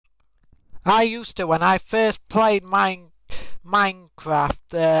I used to when I first played Minecraft,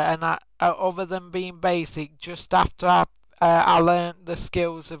 and other than being basic, just after I learned the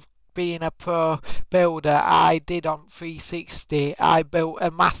skills of being a pro builder, I did on 360. I built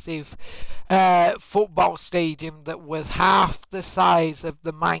a massive football stadium that was half the size of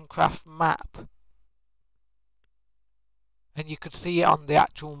the Minecraft map, and you could see it on the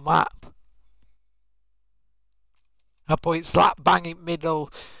actual map. I put it slap bang in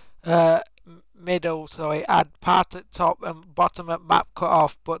uh, middle, so it had part at top and bottom at map cut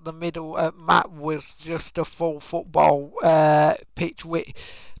off, but the middle at map was just a full football pitch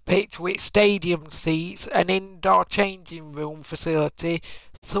with stadium seats, an indoor changing room facility,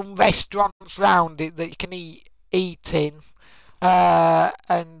 some restaurants round it that you can eat in,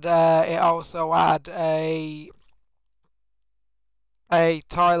 and it also had a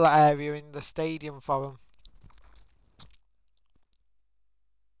toilet area in the stadium for them.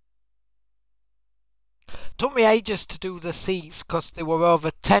 Took me ages to do the seats because they were over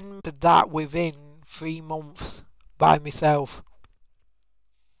 10 to that within 3 months by myself.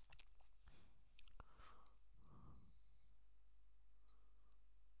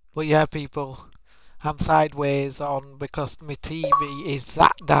 But yeah, people, I'm sideways on because my TV is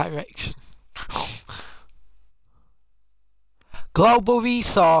that direction. Global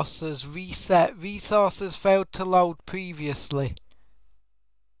resources reset. Resources failed to load previously.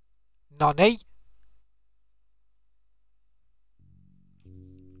 Nonny?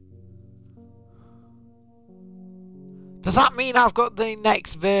 Does that mean I've got the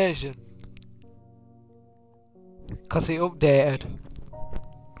next version? Because it updated.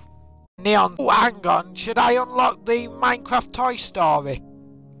 Neon. Oh, hang on. Should I unlock the Minecraft Toy Story?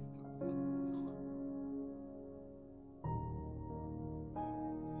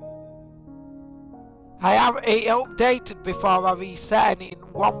 I have it updated before I reset, and in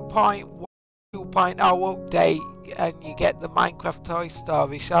 1.2.0 update, and you get the Minecraft Toy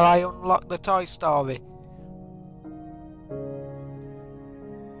Story. Shall I unlock the Toy Story?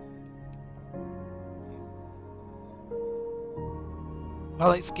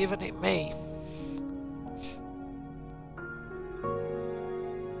 Well, it's given it me.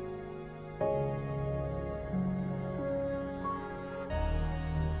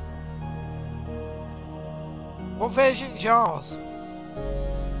 What version's yours?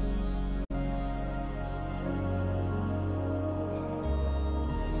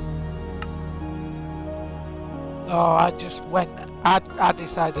 Oh, I just went. I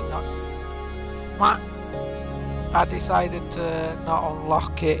decided not. I decided to not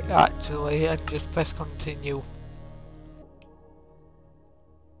unlock it actually and just press continue.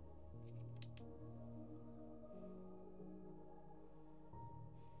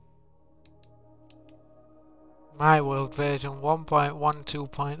 My World version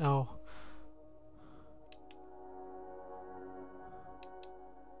 1.12.0.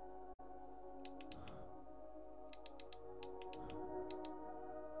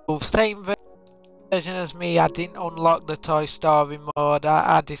 Same version as me, I didn't unlock the Toy Story mode.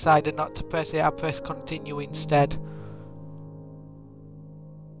 I decided not to press it, I pressed continue instead.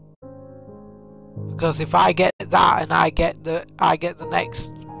 Because if I get that and I get the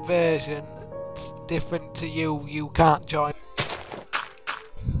next version different to you, you can't join.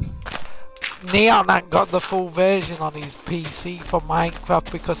 Neon ain't got the full version on his PC for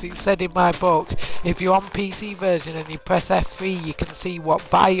Minecraft because it said in my book, if you're on PC version and you press F3 you can see what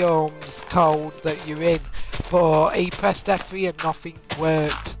biomes code that you're in, but he pressed F3 and nothing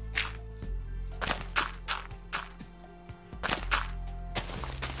worked.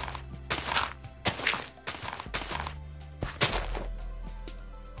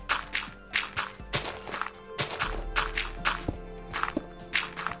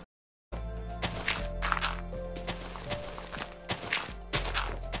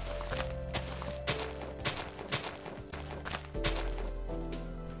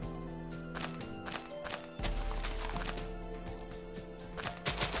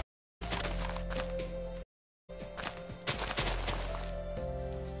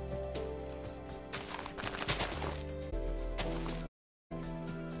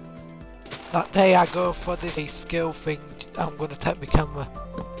 That day I go for this skill thing, I'm gonna take my camera.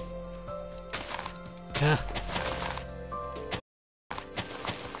 Yeah.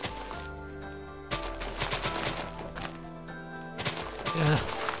 Yeah.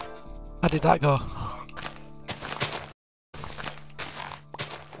 How did that go?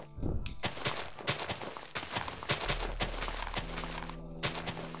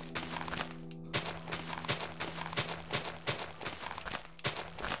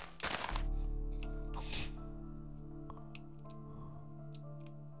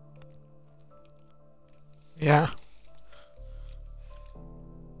 Yeah.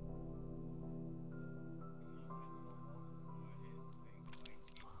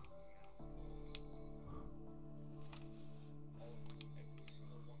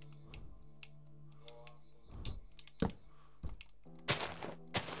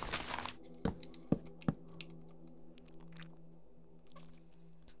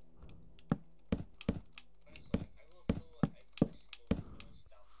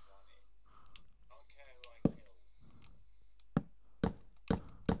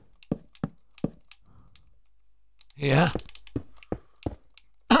 Yeah.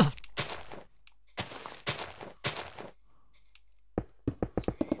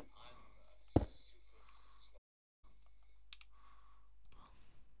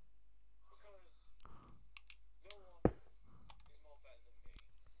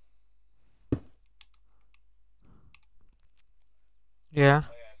 Yeah.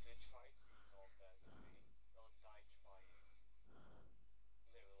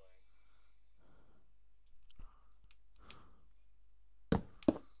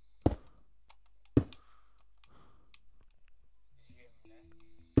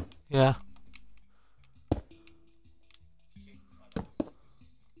 Yeah.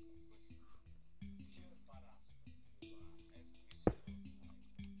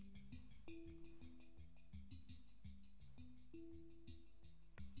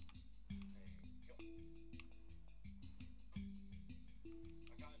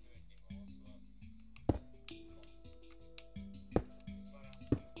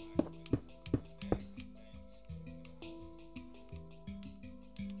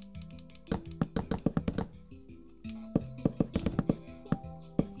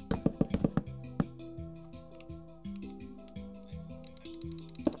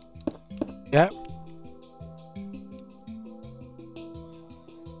 Yeah.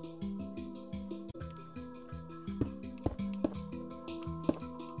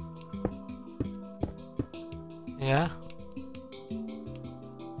 Yeah.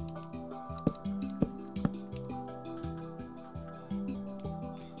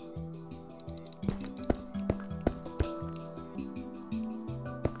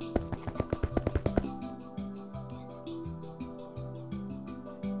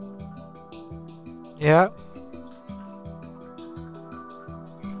 Yeah.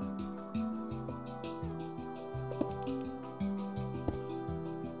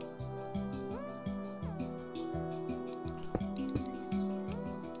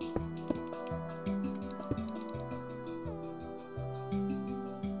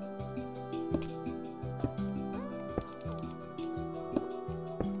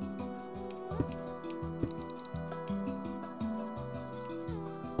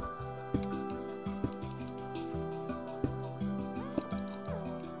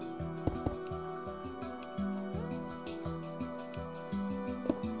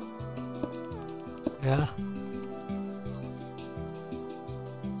 Yeah.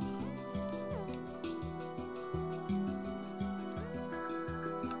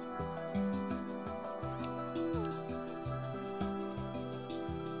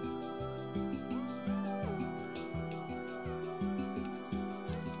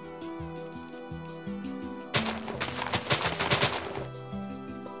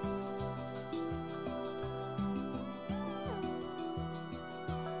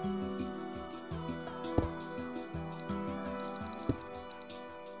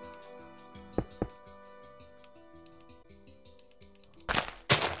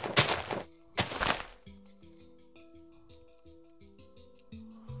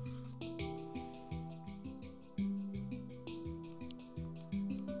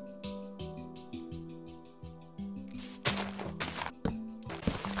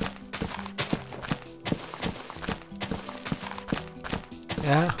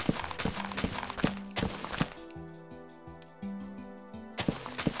 Yeah.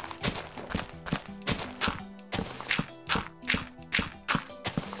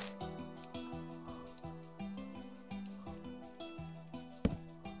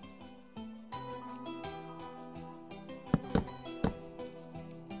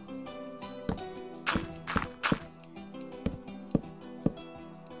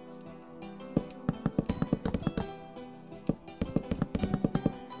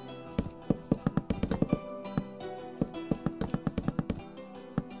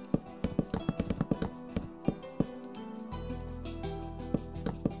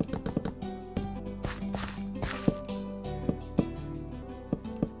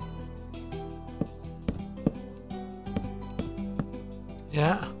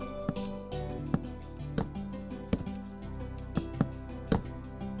 Yeah.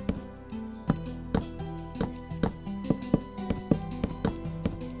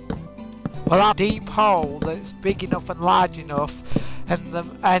 Well, a deep hole that's big enough and large enough,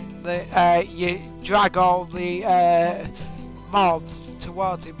 and you drag all the mobs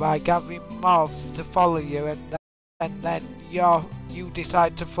towards it by gathering mobs to follow you, and then you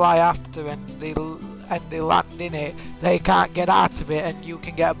decide to fly after, and they land in it. They can't get out of it, and you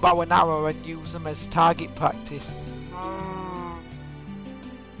can get a bow and arrow and use them as target practice.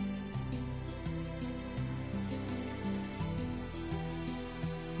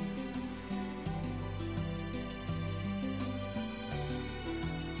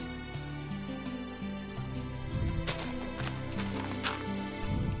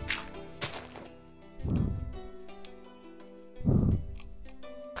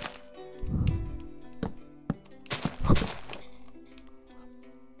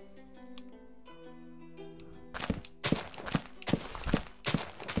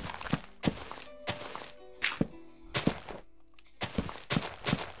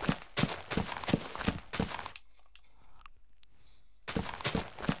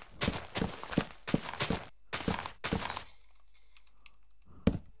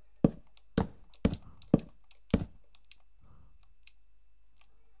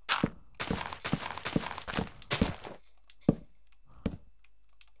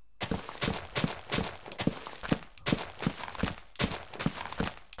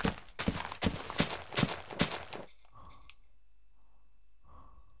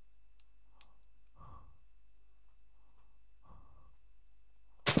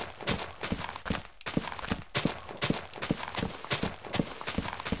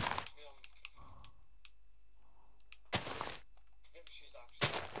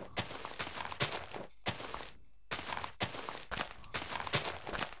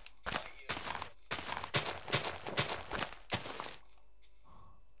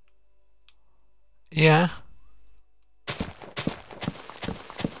 Yeah.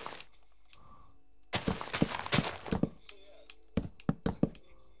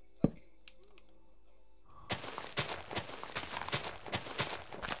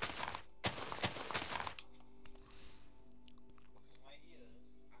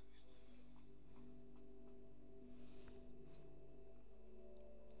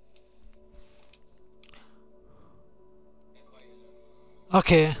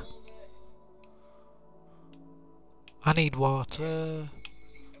 Okay. I need water.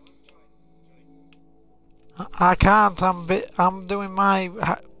 I can't. I'm doing my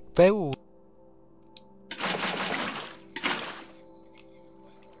build.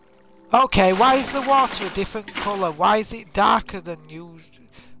 Okay. Why is the water a different colour? Why is it darker than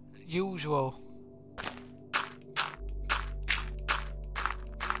usual?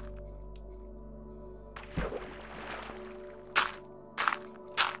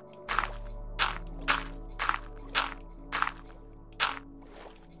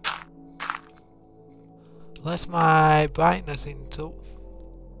 Let's my brightness into.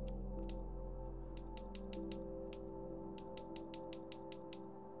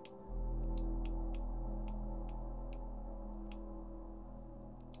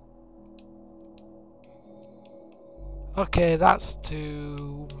 Okay, that's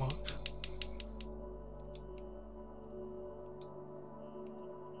too much.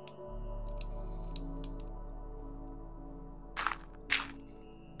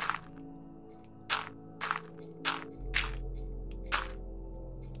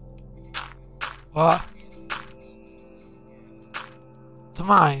 What? To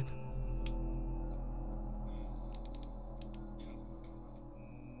mine?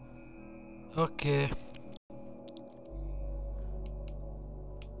 Okay.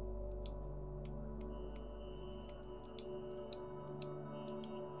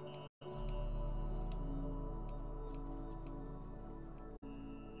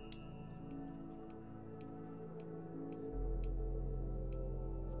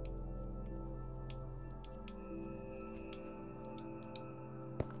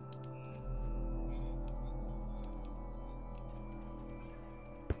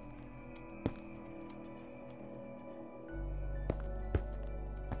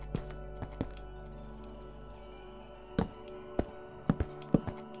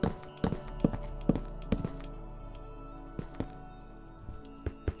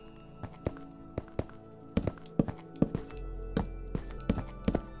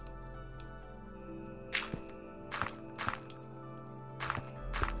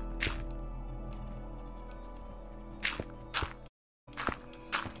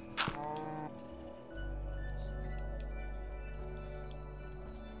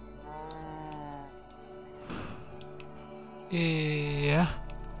 Yeah.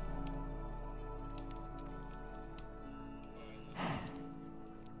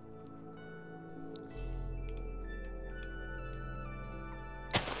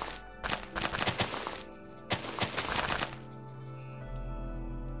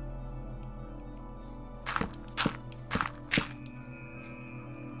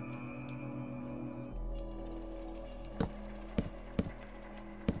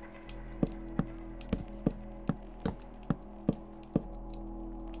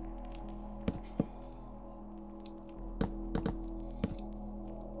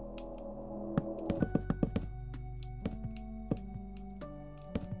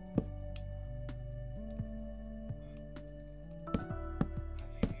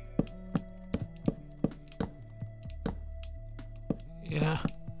 Yeah.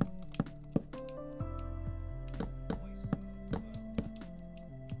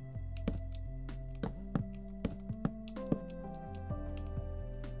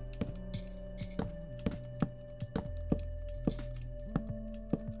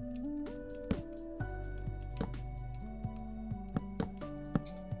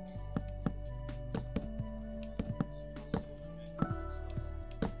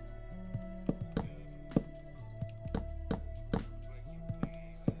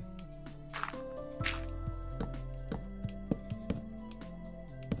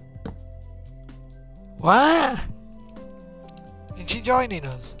 What? Is she joining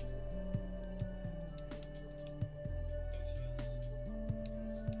us?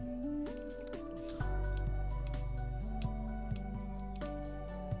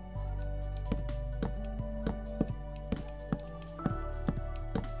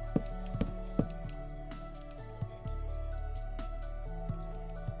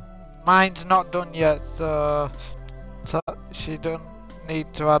 Mine's not done yet, so she don't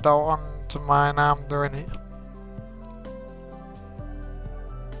need to add on to mine. I'm doing it.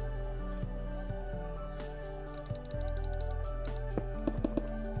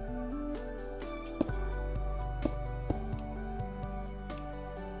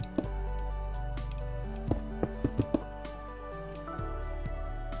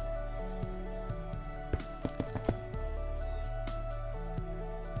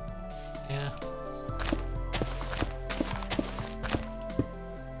 Yeah.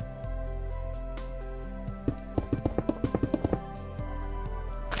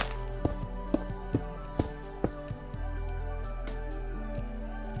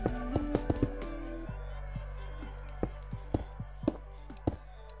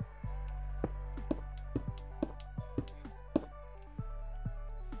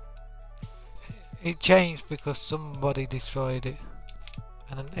 It changed because somebody destroyed it,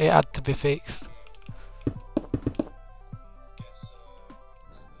 and it had to be fixed.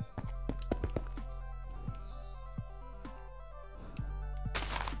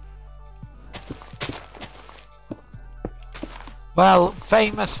 Well,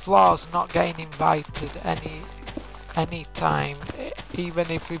 famous flaws not getting invited any time. Even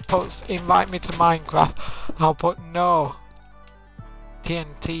if he puts invite me to Minecraft, I'll put no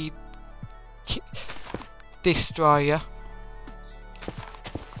TNT destroyer.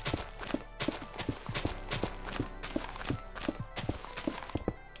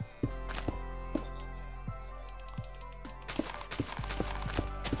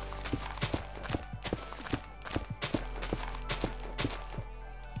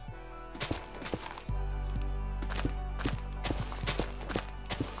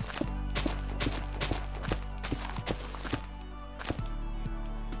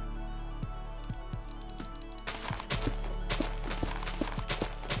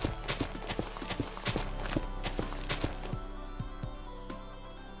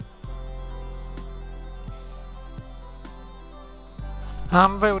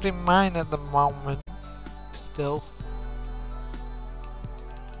 I'm building mine at the moment, still.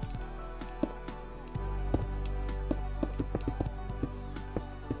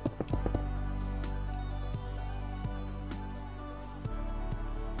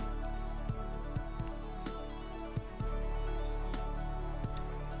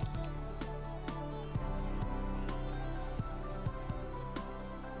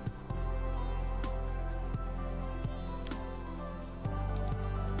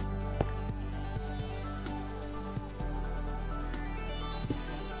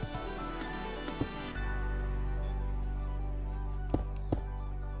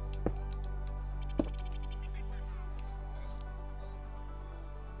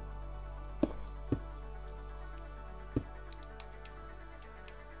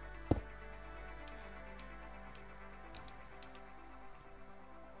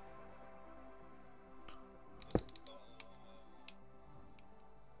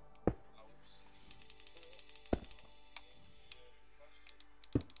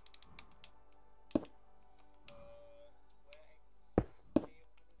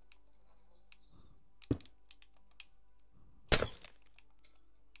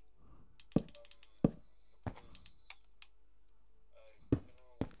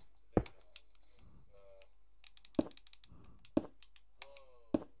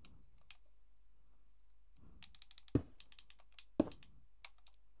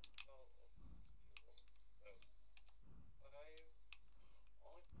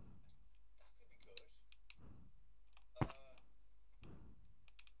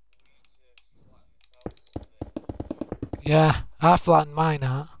 Yeah, I flattened mine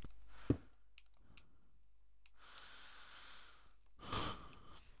out.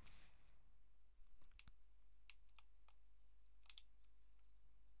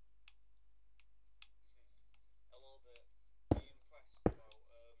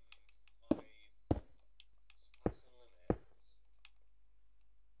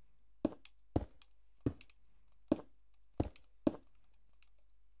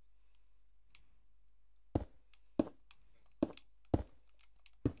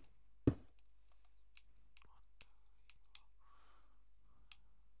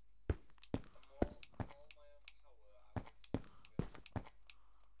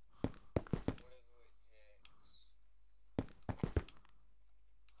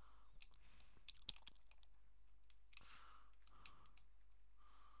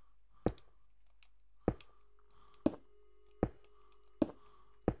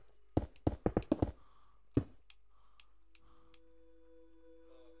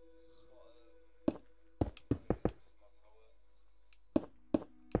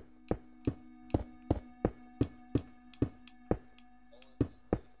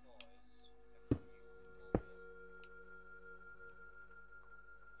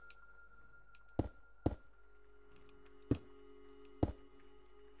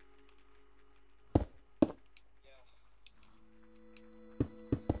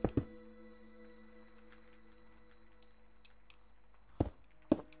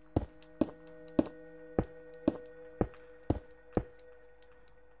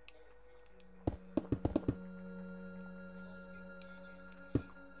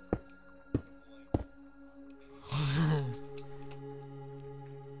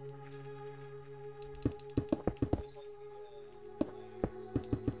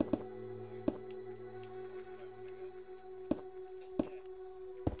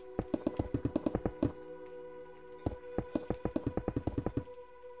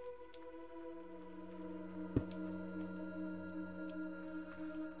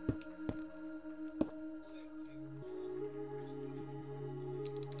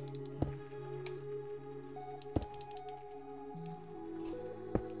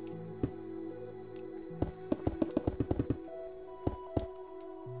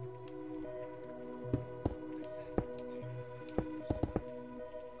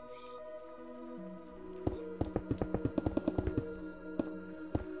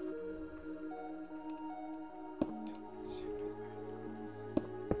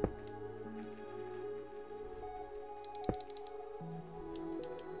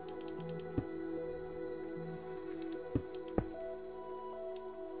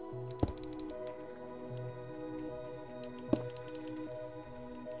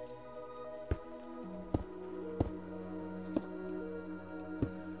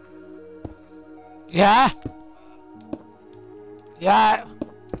 Yeah? Yeah.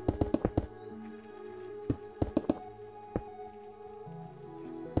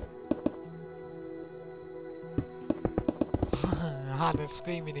 Hannah's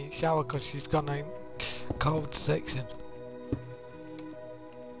screaming in the shower because she's gone in cold section.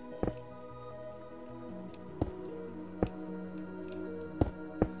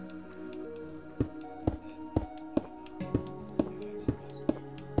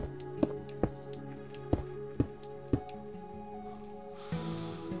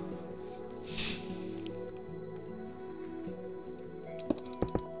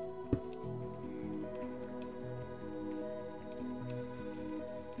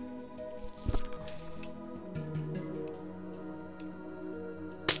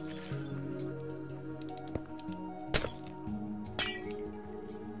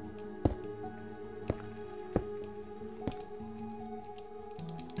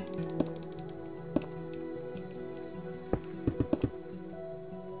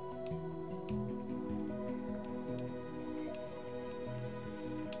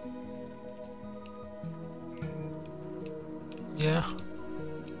 Yeah.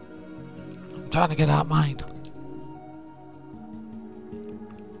 I'm trying to get out mine.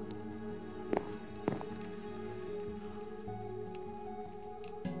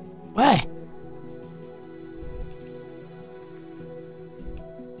 Where?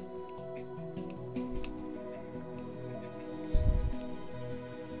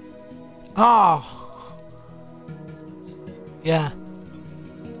 Oh. Yeah.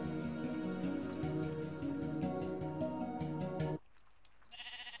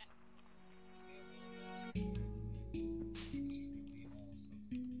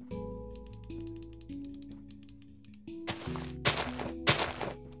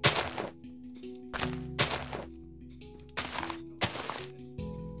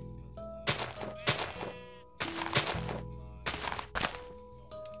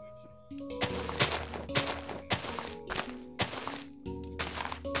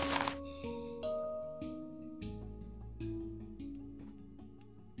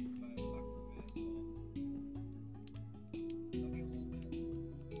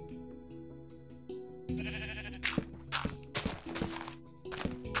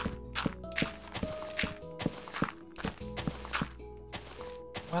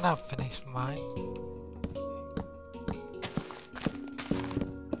 When I've finished mine.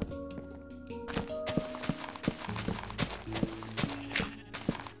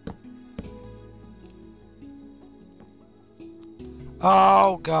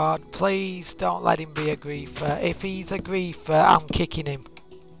 Oh God, please don't let him be a griefer. If he's a griefer, I'm kicking him.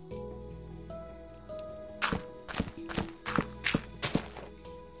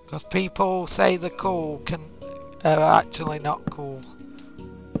 Because people say they're cool are actually not cool.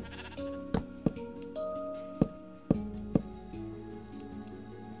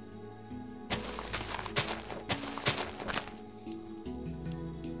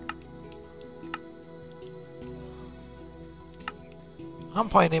 I'm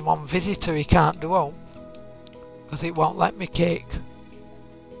putting him on visitor, he can't do home. Because it won't let me kick.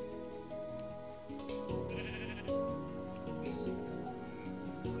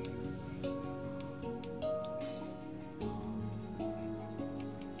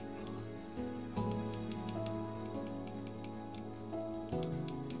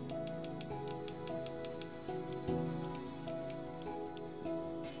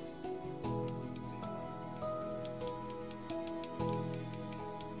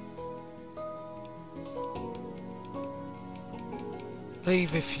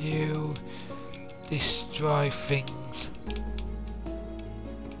 Leave if you destroy things.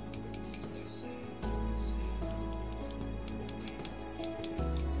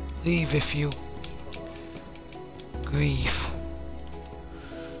 Leave if you grieve.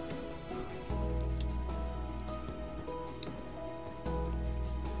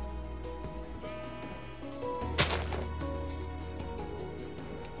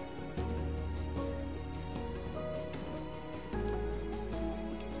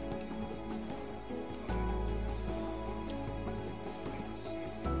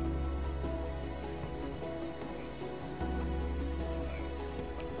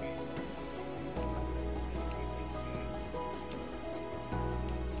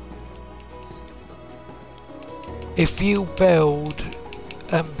 If you build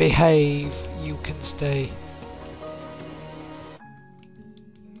and behave, you can stay.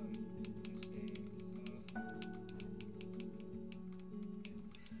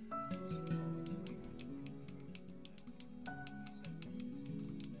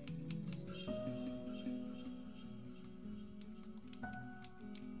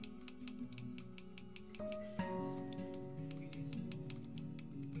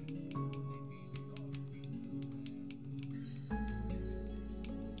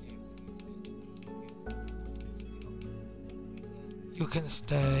 You can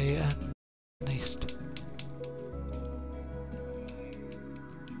stay and list.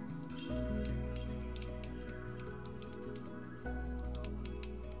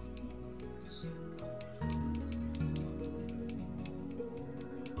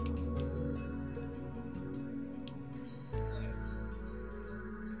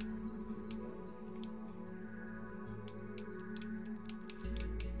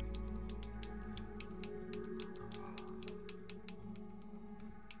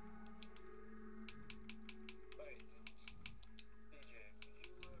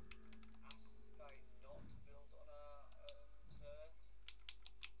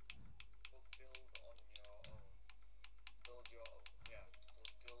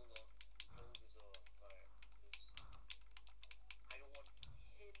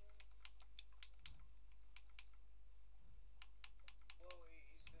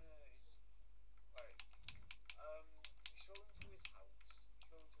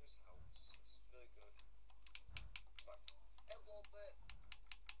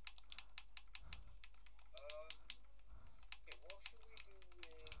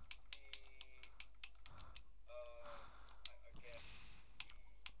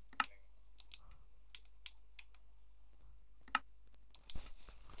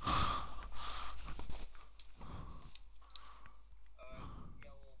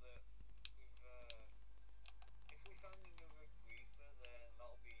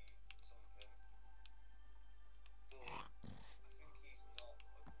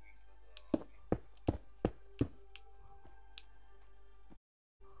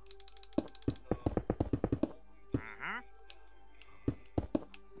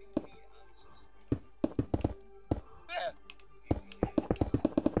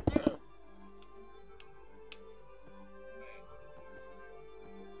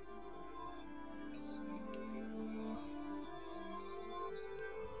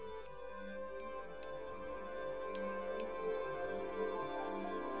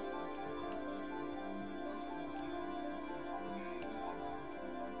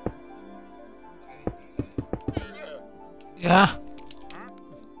 Yeah.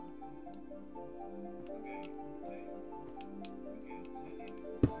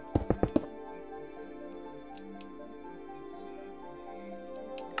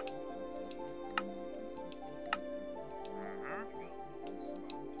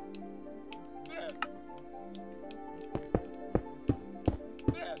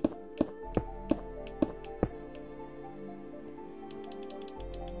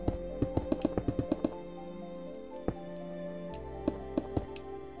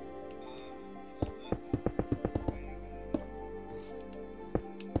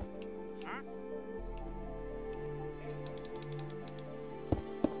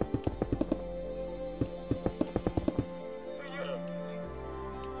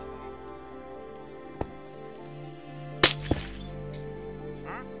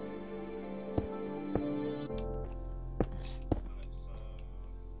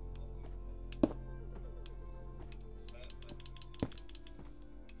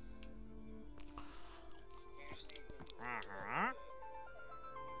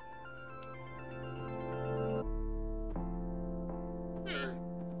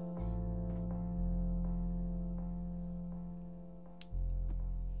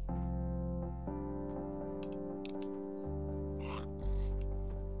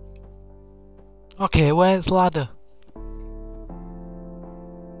 Okay, where's ladder?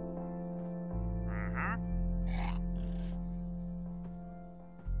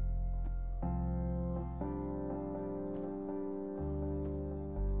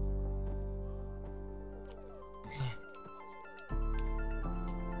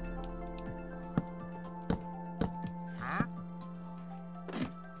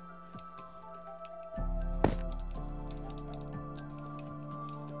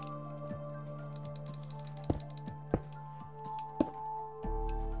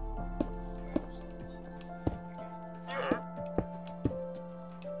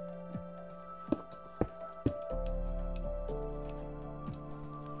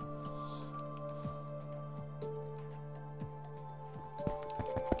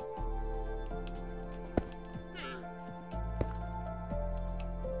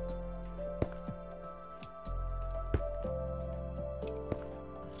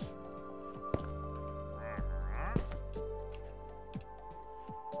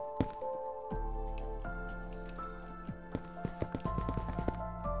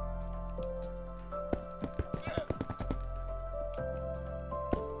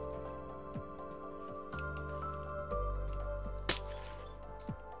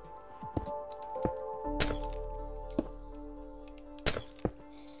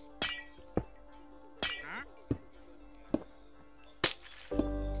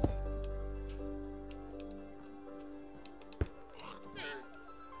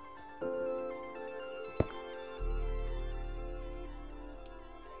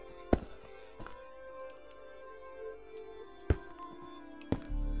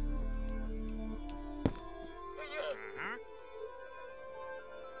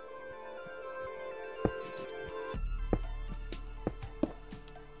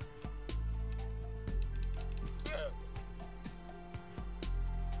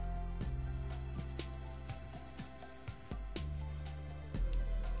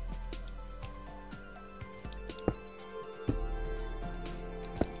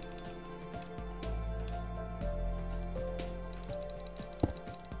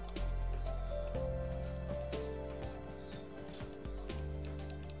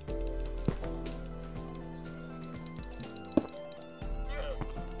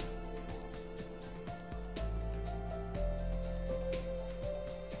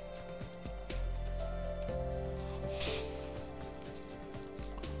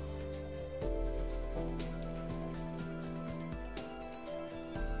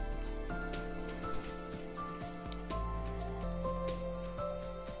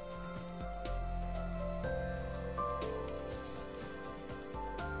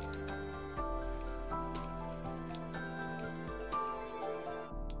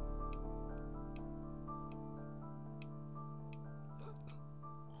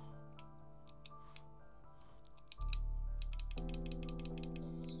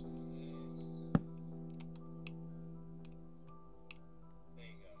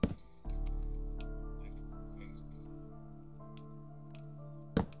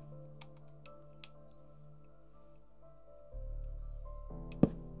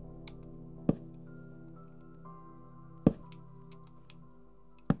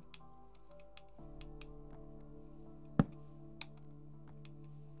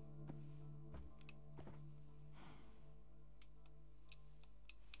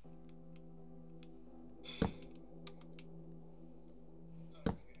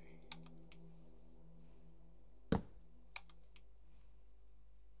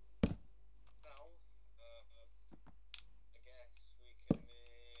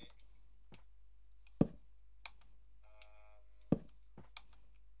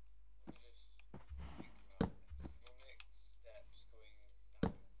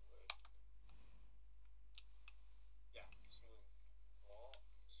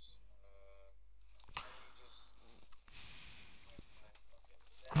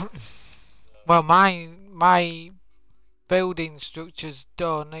 Well, my building structure's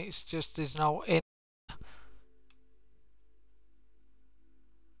done. It's just there's no in.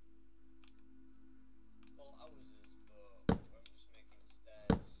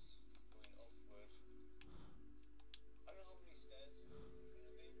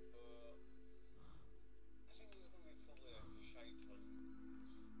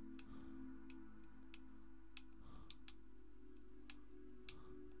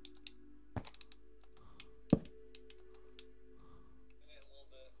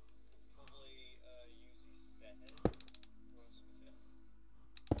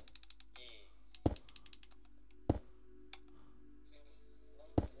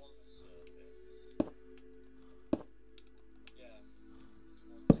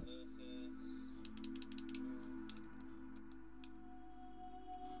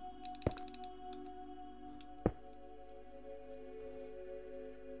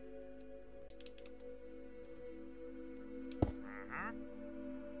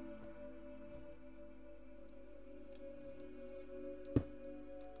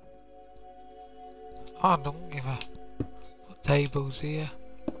 Oh, I don't give a put tables here.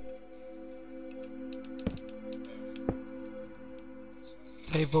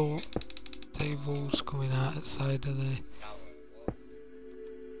 Tables coming out outside of the.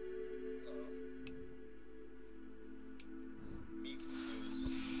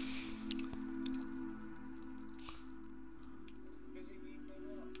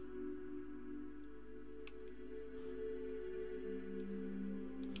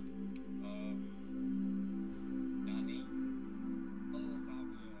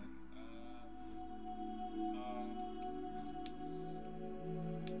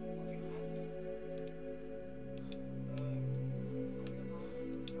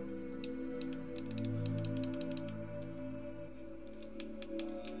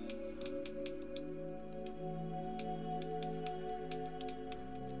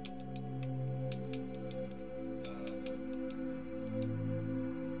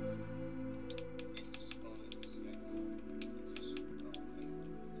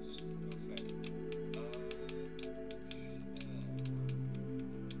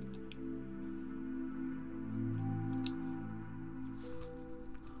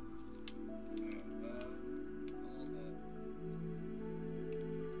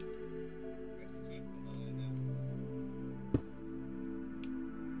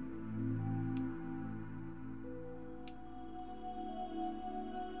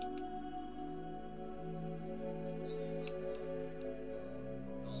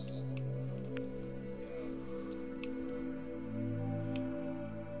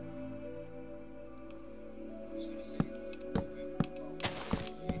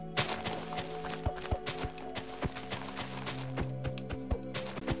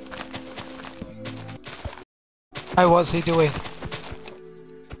 Hey, what's he doing?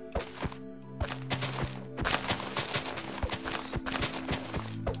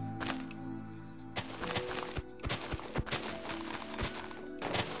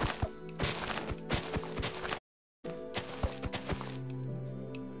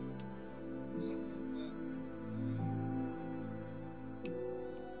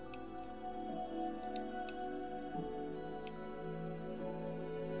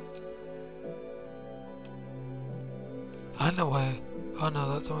 I know where. Oh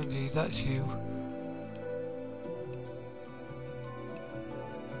no, that's not you, that's you.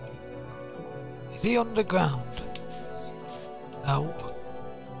 Is he underground? No.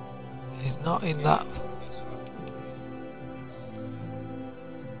 He's not in that.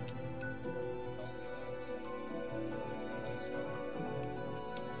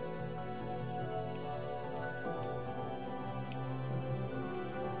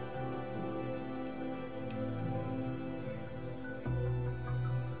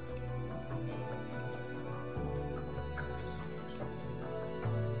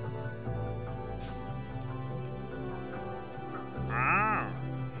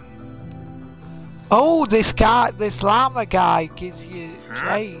 Oh, this llama guy gives you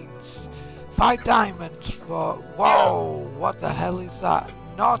trades. 5 diamonds for, whoa, what the hell is that?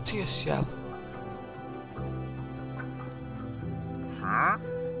 Nautilus shell.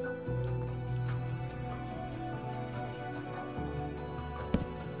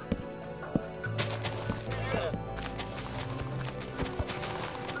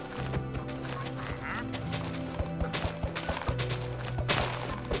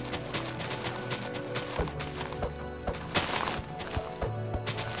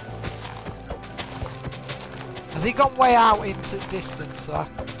 Has he gone way out into the distance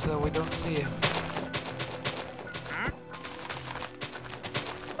so we don't see him?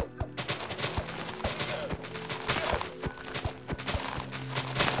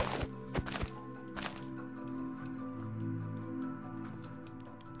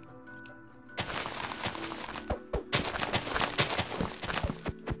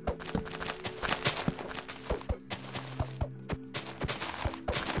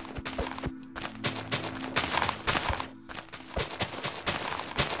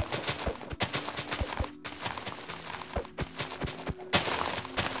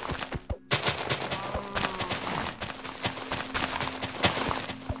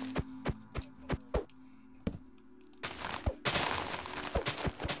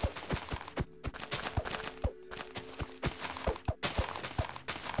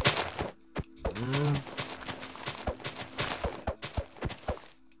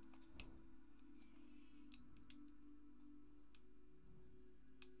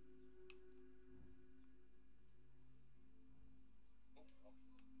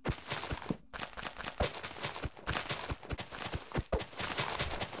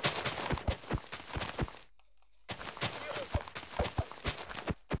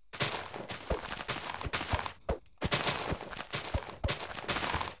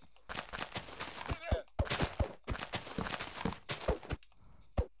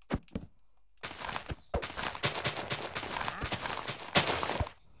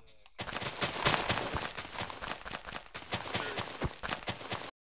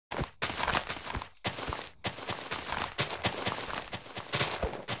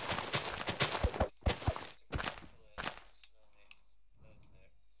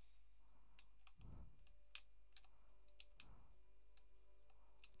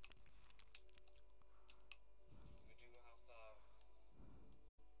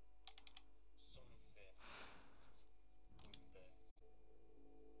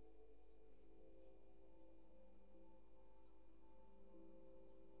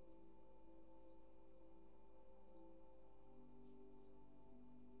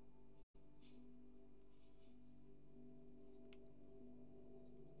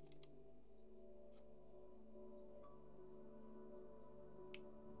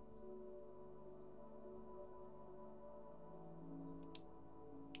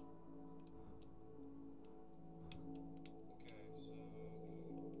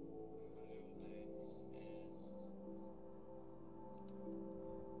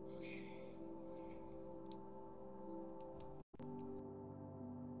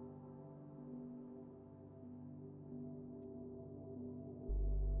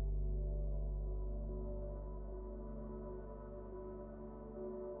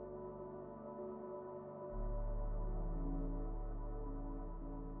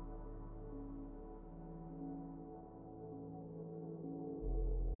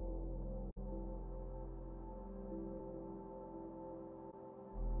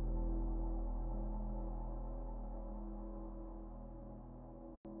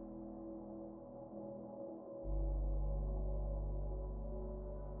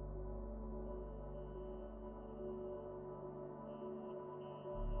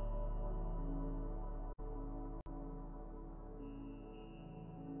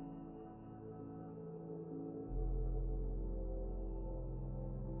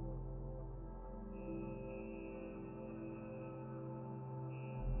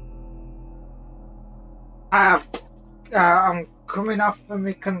 I've, I'm coming off of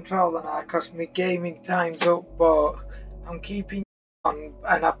my controller now because my gaming time's up, but I'm keeping on,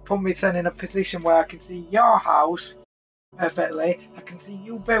 and I've put myself in a position where I can see your house perfectly. I can see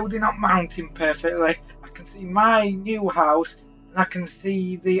you building up mountain perfectly. I can see my new house, and I can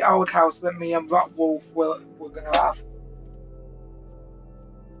see the old house that me and Rockwolf were going to have.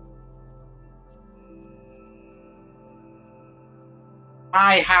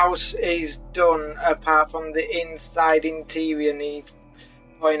 My house is done apart from the inside interior needs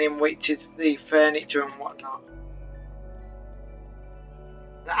putting in, which is the furniture and whatnot.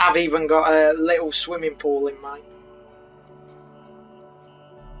 I've even got a little swimming pool in mine.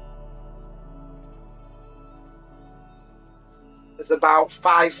 It's about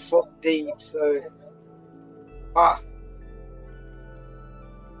 5 foot deep, so. But.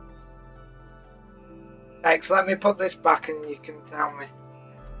 X, let me put this back and you can tell me.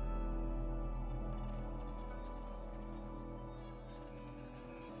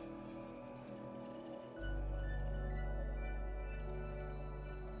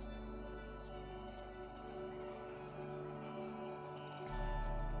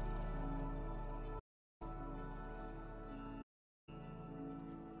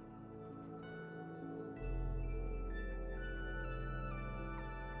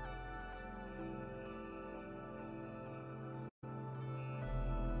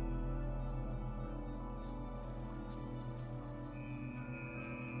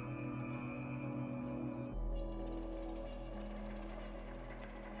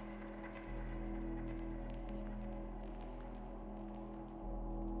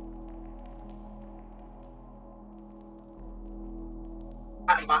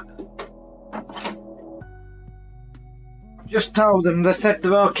 I'm back. I've just told them, they said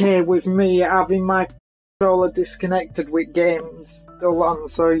they're okay with me having my controller disconnected with games still on,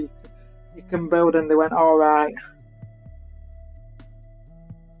 so you can build, and they went alright.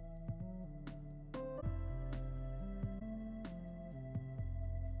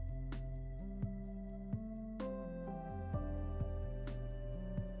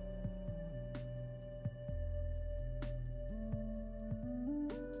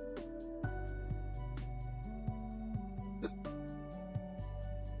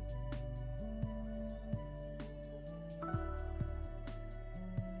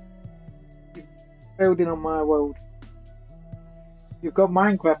 Building on my world. You've got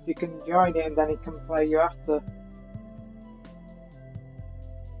Minecraft, you can join it and then it can play you after.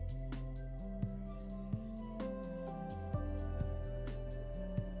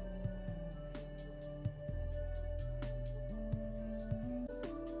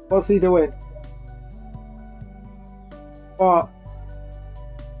 What's he doing? What?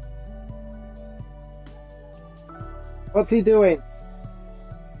 What's he doing?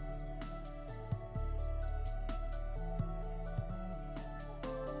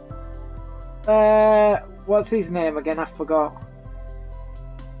 What's his name again? I forgot.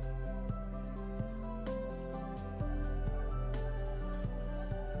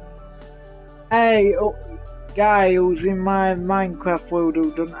 Hey, guy who's in my Minecraft world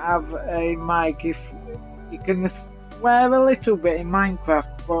who doesn't have a mic, if you can swear a little bit in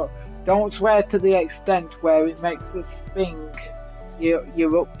Minecraft, but don't swear to the extent where it makes us think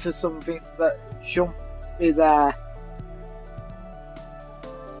you're up to something that shouldn't be there.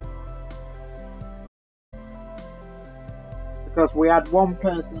 Because we had one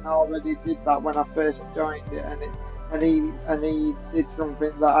person already did that when I first joined it, and he did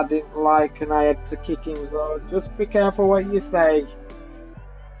something that I didn't like, and I had to kick him. So just be careful what you say.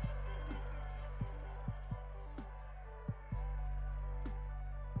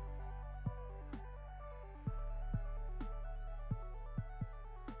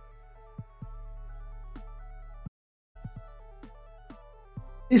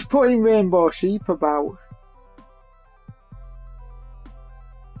 He's putting rainbow sheep about.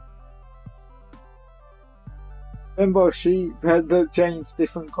 Rainbow sheep that change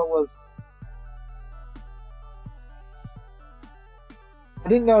different colours. I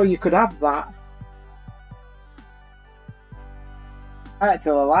didn't know you could have that. I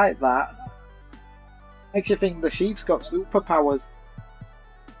actually like that. Makes you think the sheep's got superpowers.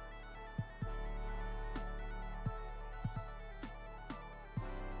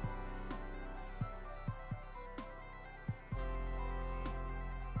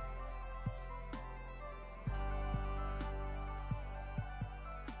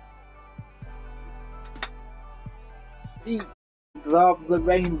 He of the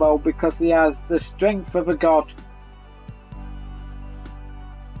rainbow because he has the strength of a god.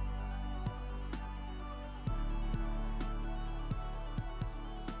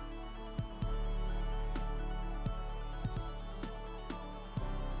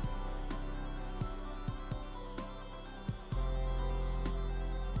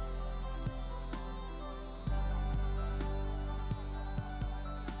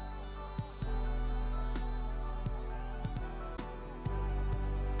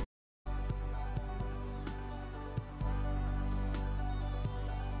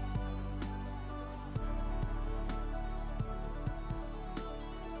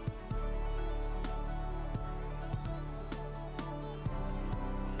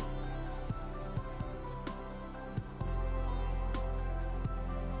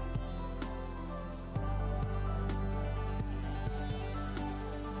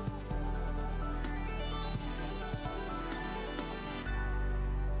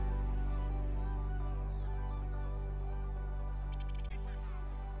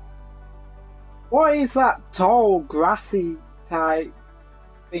 What is that tall, grassy type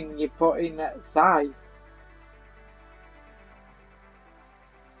thing you put in that side?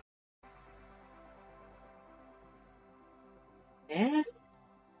 Eh?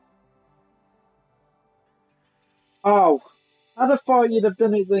 Oh, I'd have thought you'd have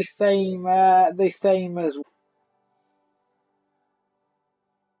done it the same as.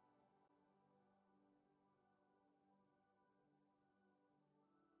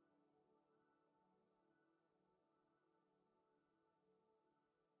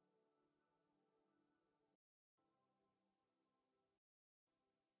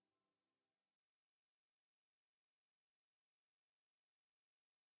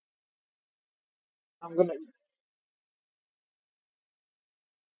 I'm gonna.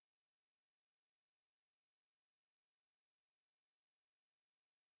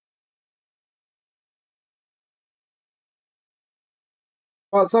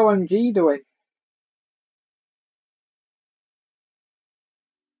 What's OMG doing?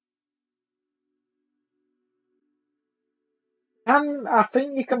 I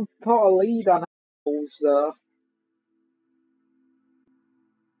think you can put a lead on animals though.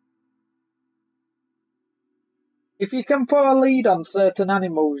 If you can put a lead on certain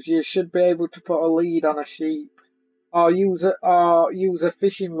animals, you should be able to put a lead on a sheep, or use a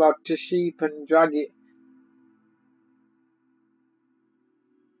fishing rod to sheep and drag it.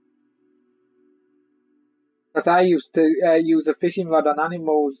 Because I used to use a fishing rod on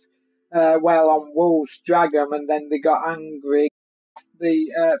animals, while on wolves, drag them, and then they got angry,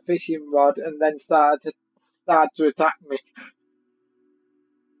 the fishing rod, and then started to attack me.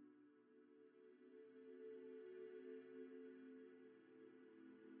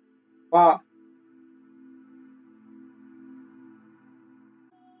 But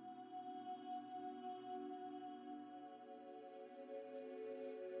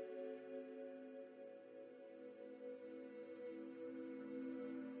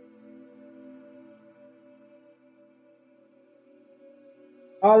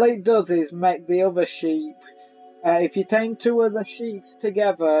all it does is make the other sheep. If you tame two of the sheep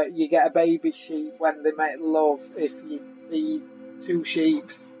together, you get a baby sheep when they make love. If you feed two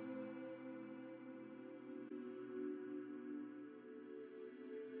sheep.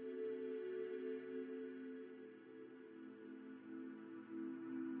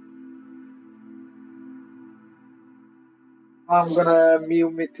 I'm gonna mute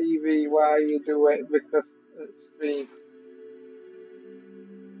my TV while you do it because it's stream.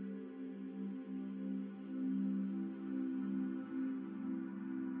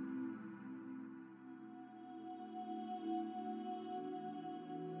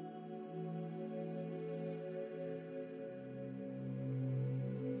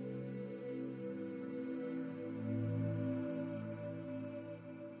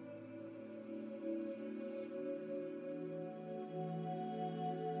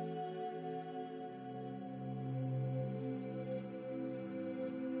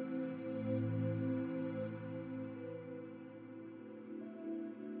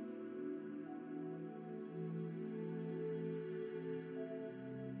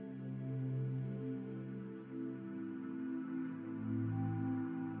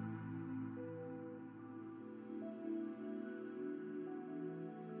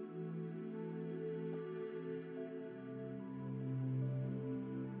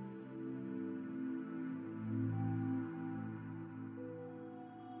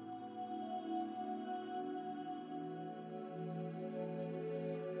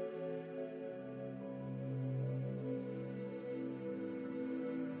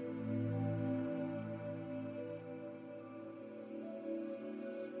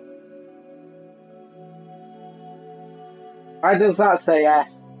 Why does that say F?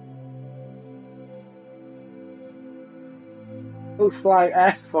 Looks like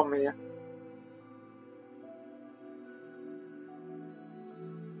F from here.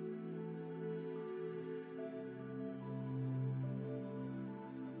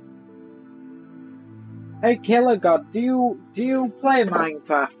 Hey Killer God, do you play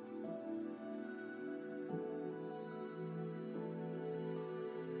Minecraft?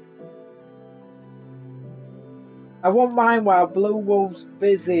 I won't mind while Blue Wolf's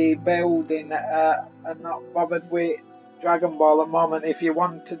busy building and not bothered with Dragon Ball at the moment if you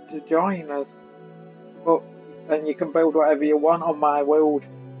wanted to join us. But then you can build whatever you want on my world.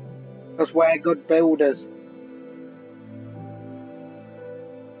 Because we're good builders.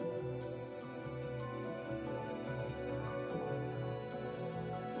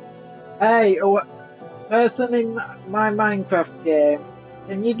 Hey, person in my Minecraft game,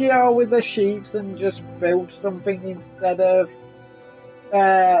 can you get out with the sheeps and just build something instead of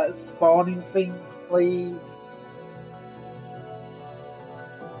spawning things, please?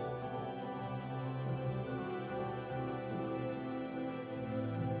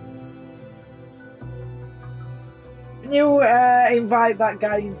 Can you invite that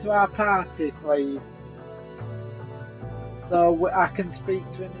guy into our party, please? So I can speak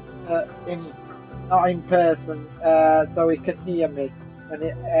to him not in person, so he can hear me, and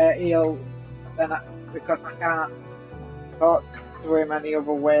because I can't talk to him any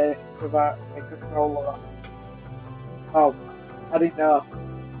other way without my controller. Oh, I didn't know.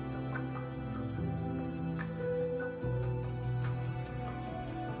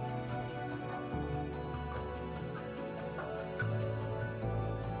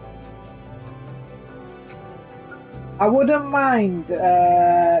 I wouldn't mind,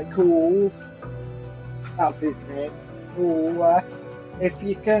 Cool, that's his name, Cool, if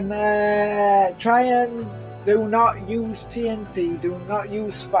you can try and do not use TNT, do not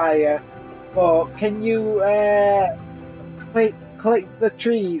use fire, but can you click the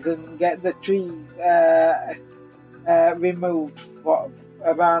trees and get the trees removed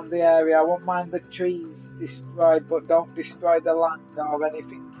around the area? I won't mind the trees destroyed, but don't destroy the land or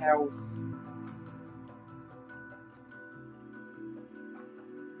anything else.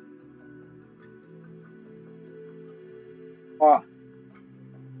 What?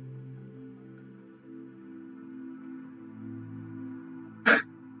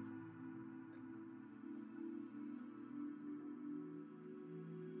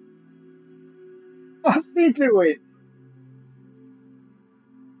 What's he doing?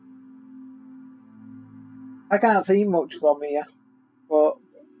 I can't see much from here, but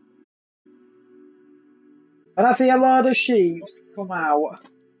when I see a load of sheep come out,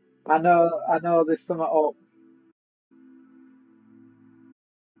 I know there's something up.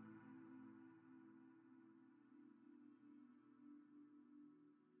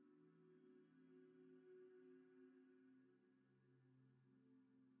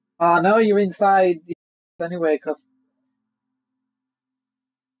 I know you're inside anyway, because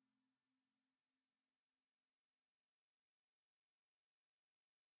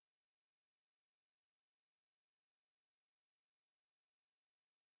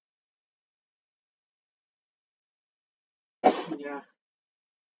yeah.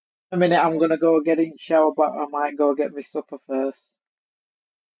 In a minute, I'm gonna go get in shower, but I might go get my supper first.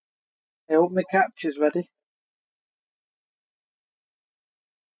 I hope my capture's ready.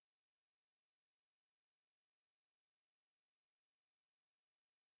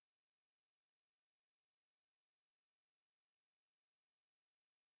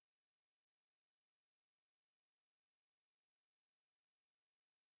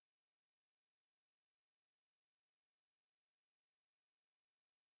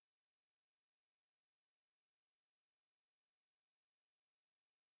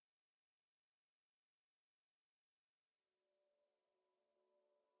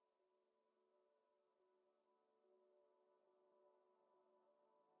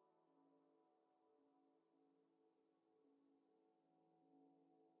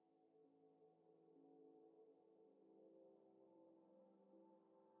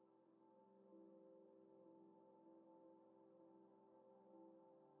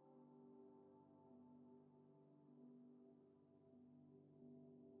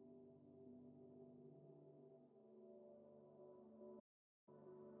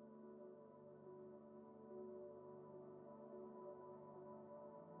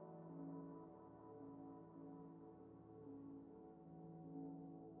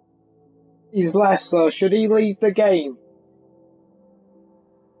 He's left, so should he leave the game?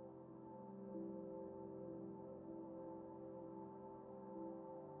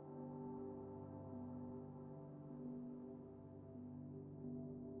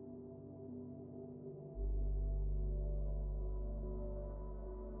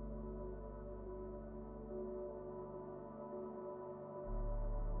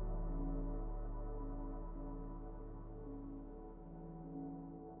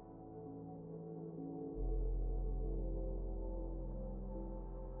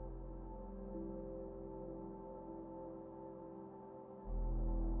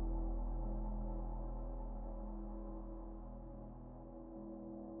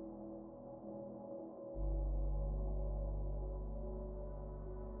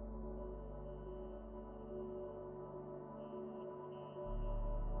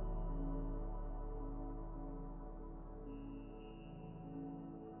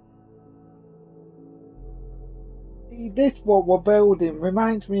 See, this what we're building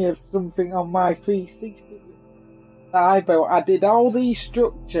reminds me of something on my 360 that I built. I did all these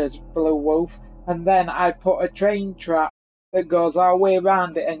structures, Blue Wolf, and then I put a train track that goes all the way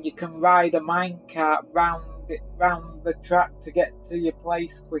around it, and you can ride a minecart round the track to get to your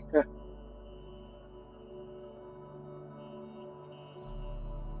place quicker.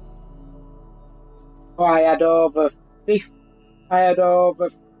 Oh, I had over 50. I had over.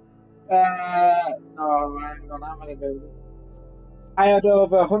 No, hang on, how many buildings? I had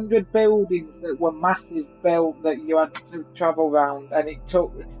over 100 buildings that were massive built that you had to travel round, and it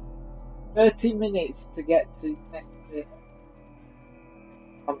took 30 minutes to get to next bit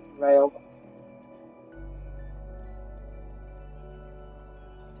on the rail.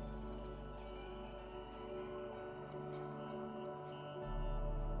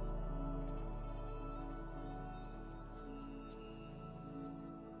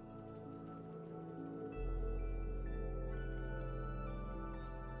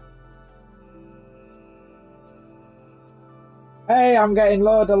 Hey, I'm getting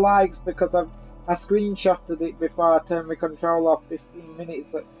loads of likes because I screenshotted it before I turned my control off 15 minutes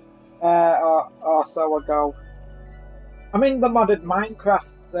or so ago. I'm in the modded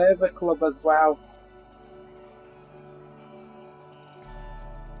Minecraft server club as well.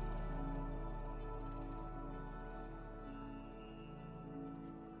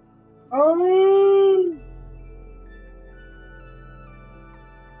 Oh!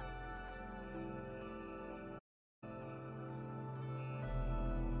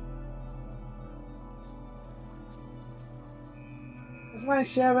 Does my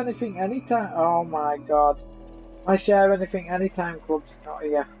share anything anytime? Oh my god. My share anything anytime club's not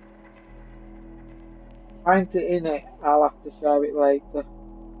here. Find it in it, I'll have to share it later.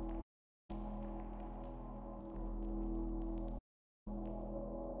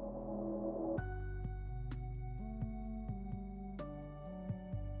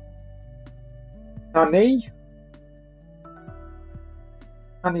 Honey?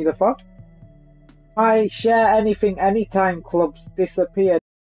 Honey the fuck? My share anything anytime clubs disappeared.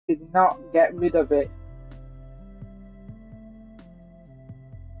 Did not get rid of it.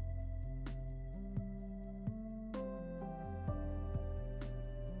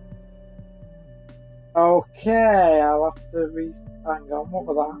 Okay, I'll have to hang on, what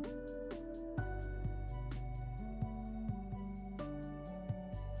was that?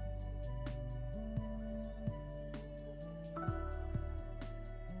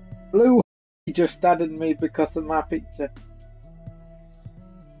 Blue just added me because of my picture.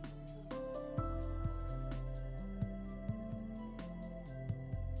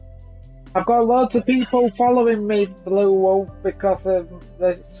 I've got loads of people following me, Blue Wolf, because of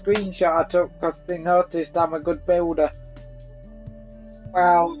the screenshot I took, because they noticed I'm a good builder.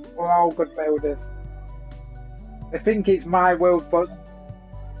 Well, we're all good builders. I think it's my world, but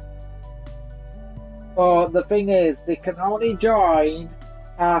the thing is, they can only join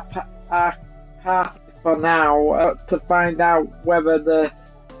our party for now to find out whether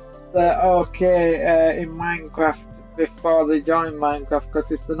they're okay in Minecraft before they join Minecraft, because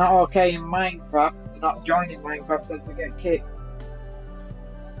if they're not okay in Minecraft, they're not joining Minecraft, then they get kicked.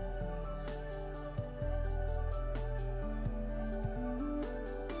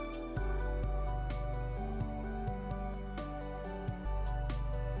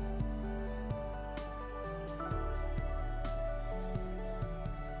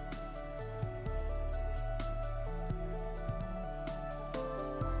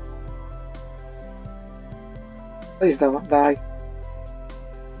 Please don't die.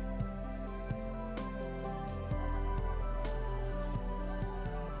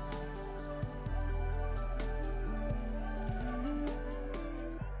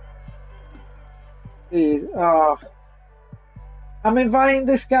 Please, oh. I'm inviting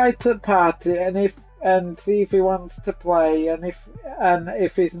this guy to the party, and see if he wants to play, and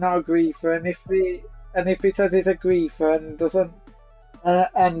if he's not a griefer, and if he says he's a griefer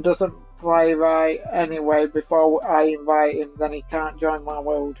and doesn't play right anyway before I invite him, then he can't join my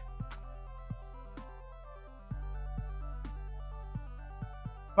world.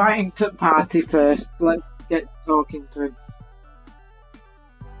 Invite him to the party first. Let's get talking to him.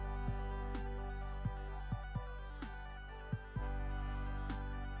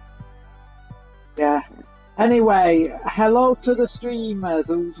 Yeah. Anyway, hello to the streamers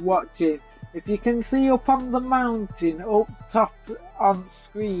who's watching. If you can see up on the mountain, up top on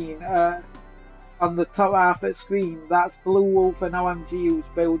screen, on the top half of the screen, that's Blue Wolf and OMG who's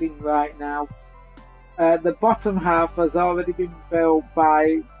building right now. The bottom half has already been built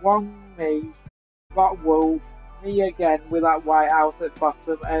by me, Bot Wolf, me again with that white house at the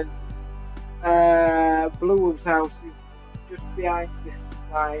bottom, and Blue Wolf's house is just behind this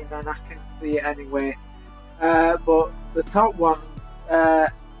line, and I can see it anyway. But the top one,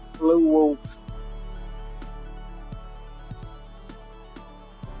 Blue Wolf.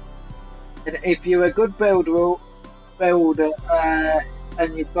 And if you're a good builder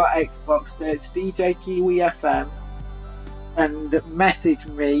and you've got Xbox, it's DJ Kiwi FM and message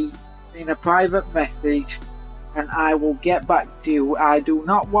me in a private message and I will get back to you. I do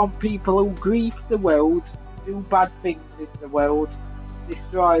not want people who grief the world, do bad things in the world,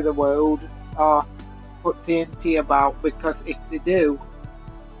 destroy the world, or put TNT about, because if they do,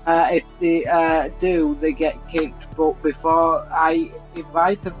 they get kicked. But before I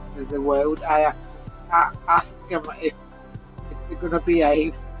invite them to the world, I ask them if they're going to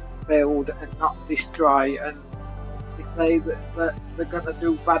behave, build, and not destroy. And if they say that they're going to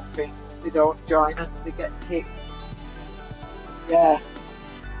do bad things, they don't join us, they get kicked. Yeah.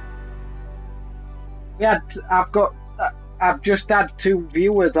 Yeah, I've just had 2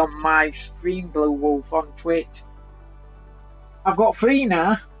 viewers on my stream, Blue Wolf, on Twitch. I've got 3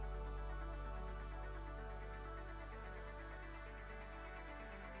 now.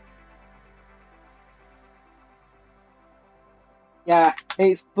 Yeah,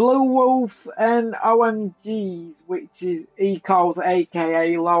 it's Blue Wolves and OMGs, which is he calls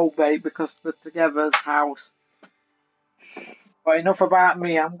AKA Lowbait because they're together's house. But enough about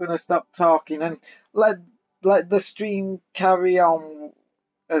me. I'm gonna stop talking and let the stream carry on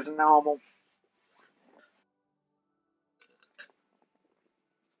as normal.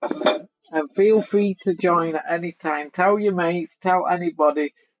 And feel free to join at any time. Tell your mates, tell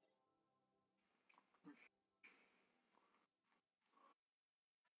anybody.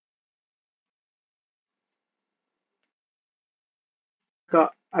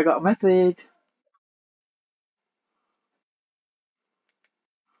 I got a message.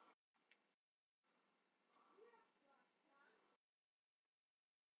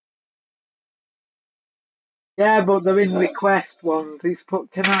 Yeah, but they're in request ones. He's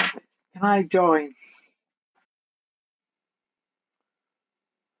put, can I join?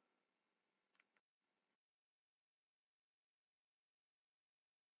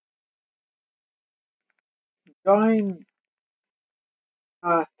 Join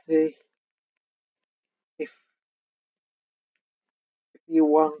party if you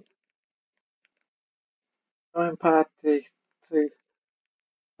want. Join party to.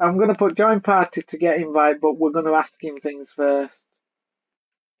 I'm gonna put join party to get invite, but we're gonna ask him things first.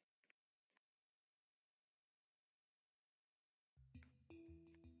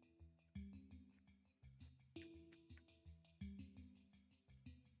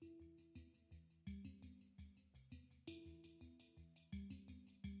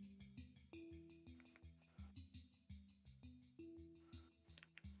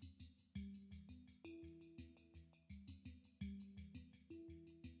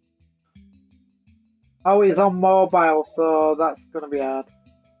 Oh, he's on mobile, so that's gonna be hard.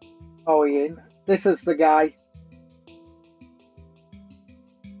 Oh, he in. This is the guy.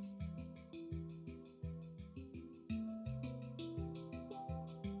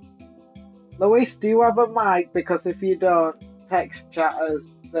 Luis, do you have a mic? Because if you don't, text chat us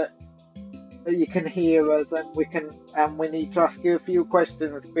that you can hear us, and we need to ask you a few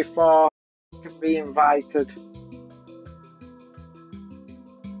questions before you can be invited.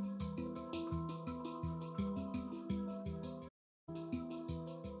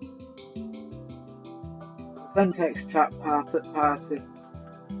 Then text chat party.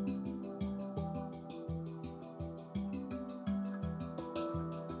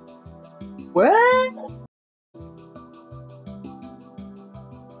 Where?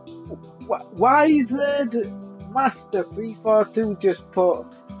 Why did Master 342 just put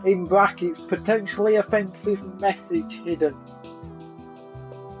in brackets potentially offensive message hidden?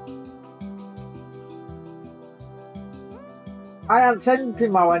 I had sent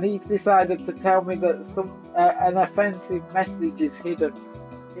him out and he decided to tell me that an offensive message is hidden.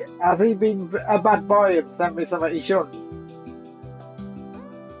 Has he been a bad boy and sent me something he shouldn't?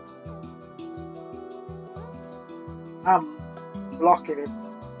 I'm blocking him.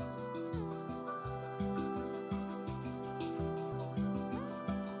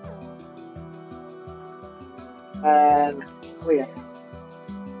 And clear.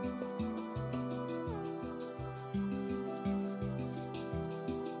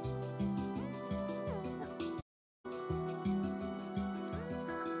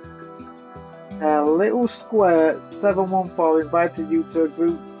 Little Squirt 714 invited you to a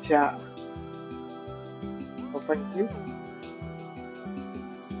group chat. Well, thank you.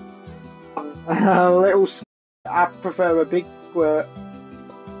 Little Squirt, I prefer a big squirt.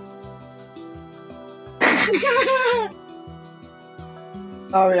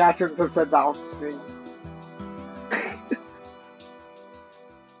 Sorry, I shouldn't have said that on screen.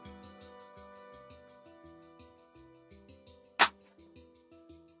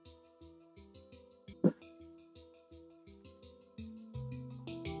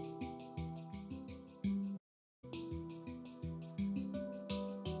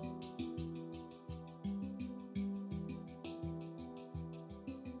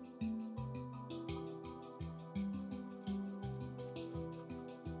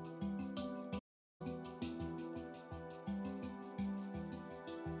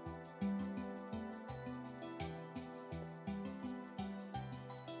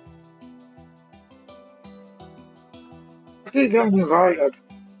 keep getting invited.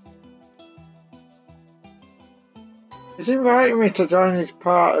 He's inviting me to join his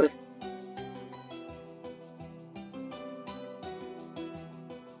party.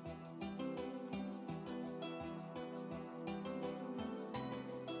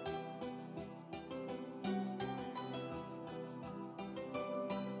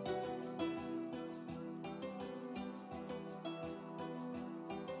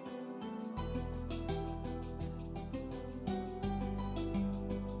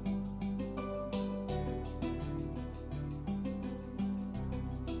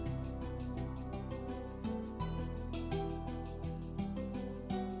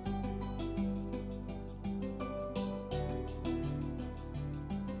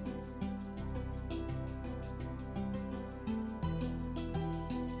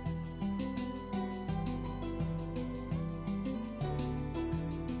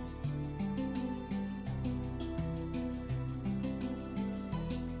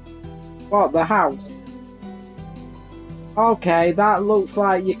 What, the house? Okay, that looks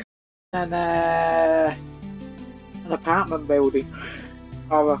like you can an apartment building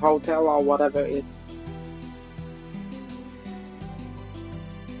or a hotel or whatever it is.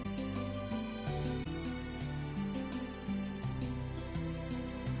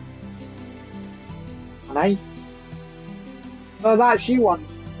 Hey? So that's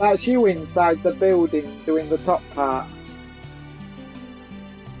you inside the building doing the top part.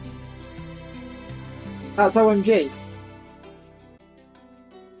 That's OMG.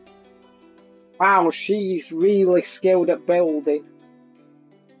 Wow, she's really skilled at building.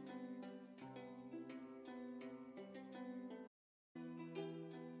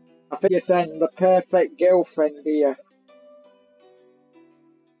 I think you're saying the perfect girlfriend here.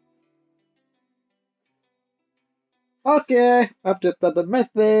 Okay, I've just done the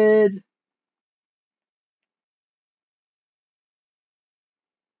method.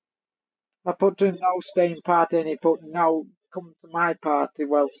 I put to no staying party and he put no come to my party.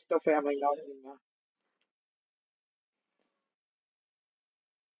 Well, stuff it, I mean, not in there.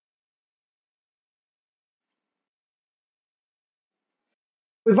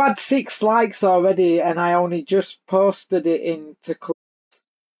 We've had 6 likes already and I only just posted it into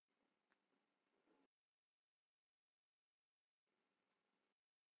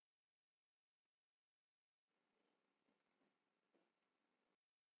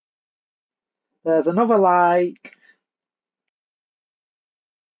There's another like.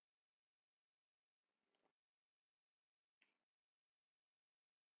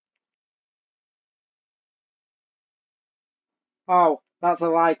 Oh, that's a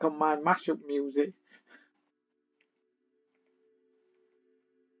like on my mashup music.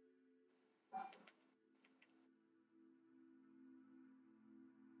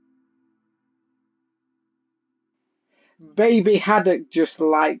 Baby Haddock just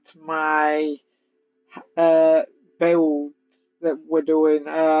liked my build that we're doing,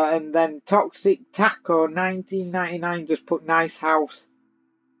 and then Toxic Taco 1999 just put nice house.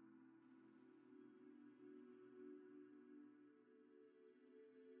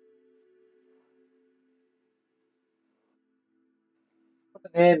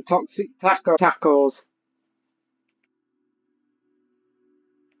 What the name? Toxic Taco Tacos.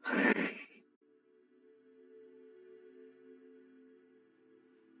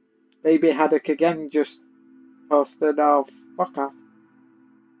 Baby Haddock again just posted off. Fuck off.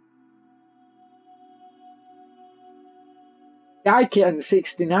 Guy Kitten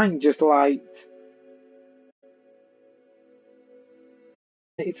 69 just liked.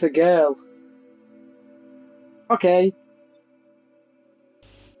 It's a girl. Okay.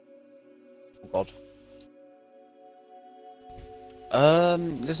 Oh God.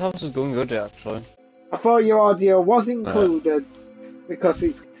 This house is going good actually. I thought your audio was included because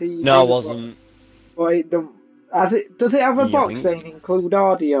it's TV. No, it wasn't. But it don't. Does it have a box saying include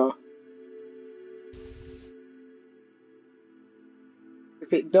audio?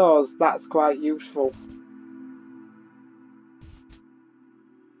 If it does, that's quite useful.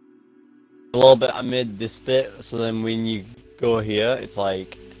 A little bit I made this bit, so then when you go here, it's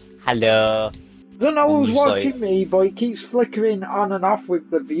like, hello. I don't know And who's just watching me, but it keeps flickering on and off with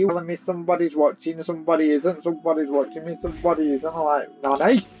the view, telling me somebody's watching, somebody isn't, somebody's watching me, somebody isn't. I'm like,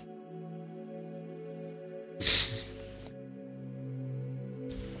 Nanny?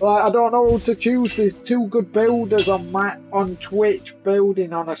 Like, I don't know who to choose. There's 2 good builders on Twitch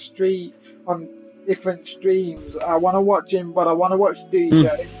building on a street on different streams. I want to watch him, but I want to watch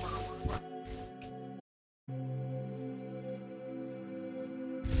DJ.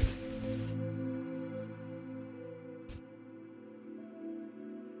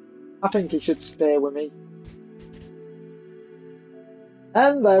 I think he should stay with me.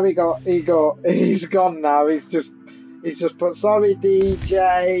 And there we go. He's gone now. He's just put sorry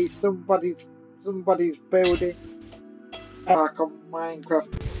DJ. Somebody's building back on Minecraft.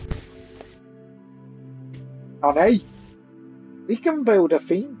 Oh hey, we can build a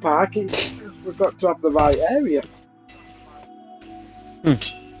theme park. It's just we've got to have the right area. We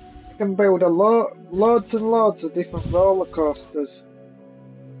can build loads and loads of different roller coasters.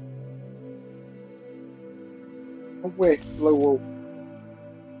 Don't we, Blue Wolf?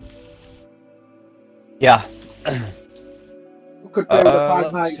 Yeah. We could build a Five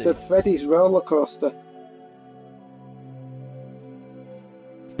let's Nights see. at Freddy's roller coaster.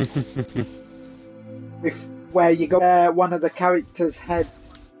 Where you go one of the characters' heads.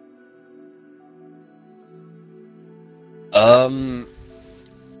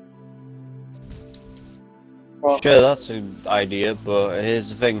 What? Sure, that's an idea, but here's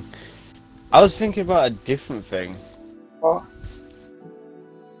the thing. I was thinking about a different thing. What?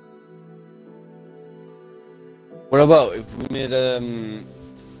 What about if we made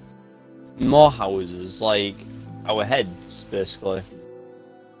more houses, like our heads, basically?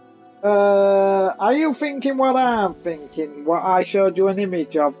 Are you thinking what I'm thinking? What I showed you an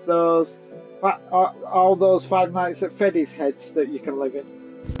image of those, all those Five Nights at Freddy's heads that you can live in.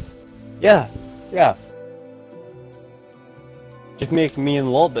 Yeah, yeah. Just make me in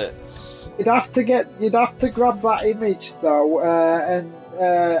little bits. You'd have to grab that image though, and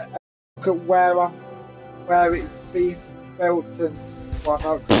look at where it's been built and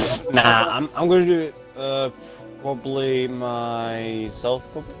whatnot. Nah, I'm gonna do it. Probably myself.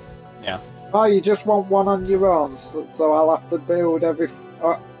 Probably. Yeah. Oh, you just want one on your own, so I'll have to build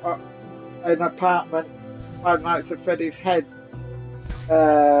an apartment, Five Nights at Freddy's heads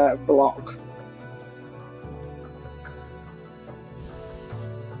block.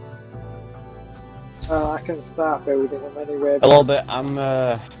 I can start building them anyway. A little bit. I'm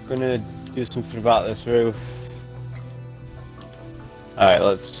gonna do something about this roof. Alright,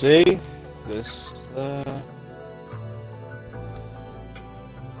 let's see. This.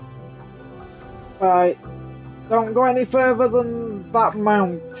 Right, don't go any further than that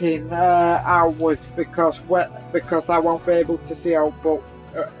mountain outwards because I won't be able to see out. But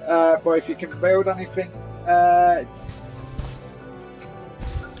if you can build anything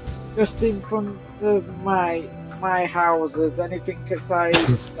just in front of my houses, anything aside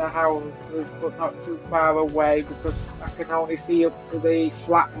the houses, but not too far away, because I can only see up to the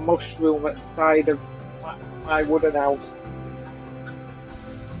flat mushroom at the side of my wooden house.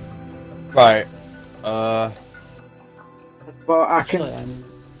 Right. But Actually,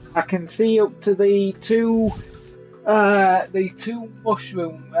 I can see up to the two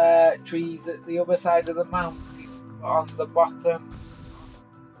mushroom trees at the other side of the mountain on the bottom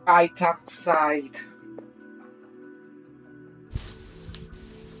right hand side.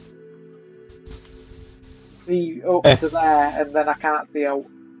 See up to there, and then I can't see out.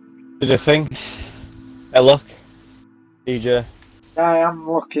 did a thing. Hey, look, DJ. I am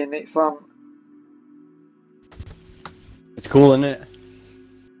looking. It's on. It's cool, isn't it?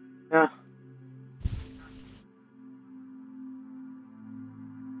 Yeah.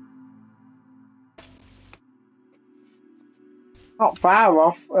 Not far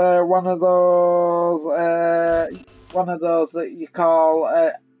off. One of those that you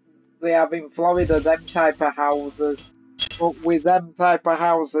call they have in Florida. Them type of houses. But with them type of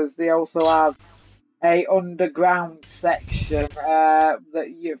houses, they also have a underground section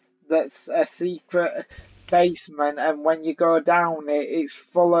that's a secret basement, and when you go down it, it's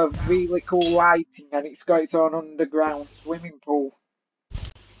full of really cool lighting, and it's got its own underground swimming pool.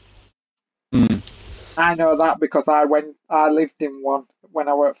 I know that because I lived in one when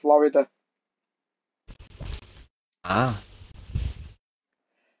I were at Florida. Ah.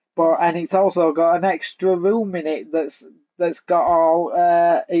 And it's also got an extra room in it that's got all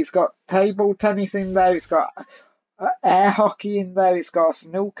it's got table tennis in there, it's got air hockey in there, it's got a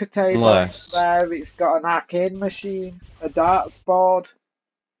snooker table in there, it's got an arcade machine, a darts board.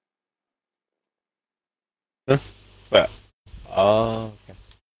 Well, oh, okay.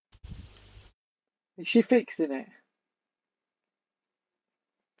 Is she fixing it?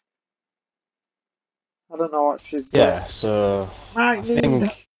 I don't know what she's doing. Yeah, so I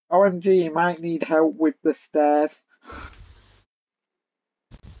think OMG, might need help with the stairs.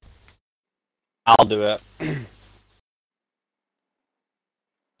 I'll do it.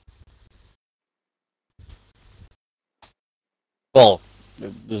 Well,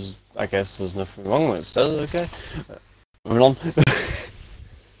 I guess there's nothing wrong with it, so okay. Moving on.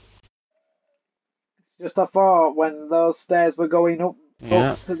 Just I thought when those stairs were going up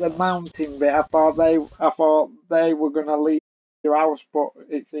Yeah. to the mountain bit, I thought they were gonna lead your house, but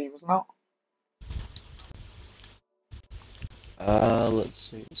it seems not. Let's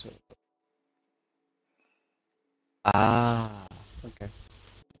see. So, okay.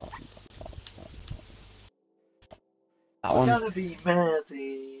 That We're one. gonna be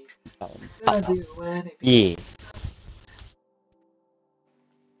messy. That one. Gonna That one. do anything. Yeah.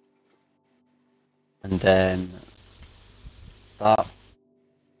 And then that.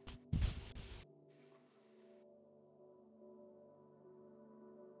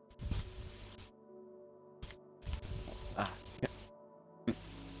 Ah, yeah.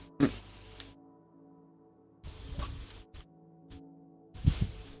 Mm.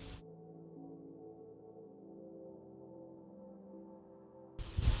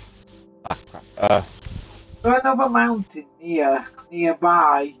 Ah, crap. For another mountain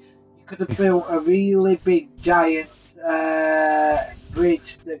nearby, you could have built a really big giant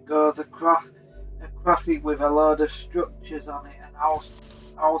bridge that goes across it with a load of structures on it and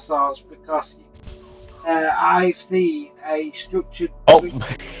all sorts because I've seen a structured Oh. bridge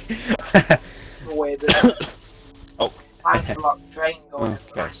with a Oh. line block train going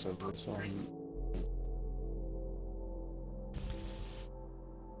Okay, so this one.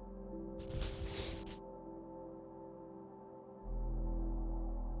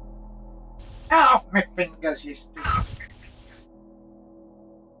 Get off my fingers, you stupid.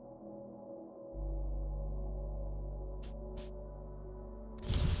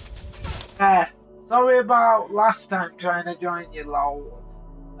 Sorry about last time trying to join you, lol.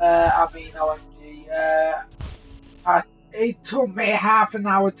 OMG. It took me half an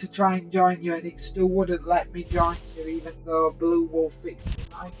hour to try and join you, and it still wouldn't let me join you, even though Blue Wolf fixed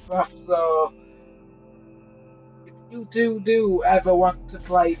Minecraft. So, if you two do ever want to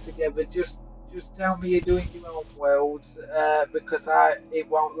play together, just tell me you're doing your own worlds, because it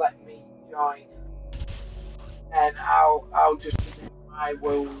won't let me join, and I'll just do my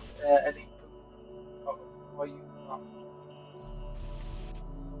world and it for you.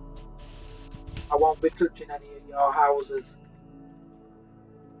 I won't be touching any of your houses.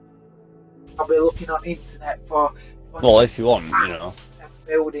 I'll be looking on the internet for Well, if you want, you know. and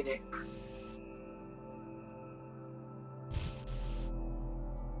building it.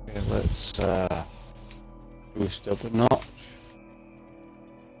 Okay, let's boost up a notch.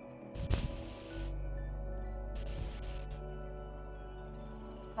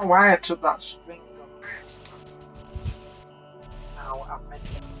 I don't know why I took that string off. Now I've meant to.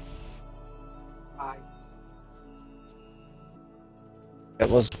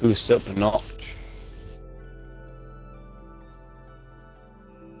 Okay, let's boost up a notch.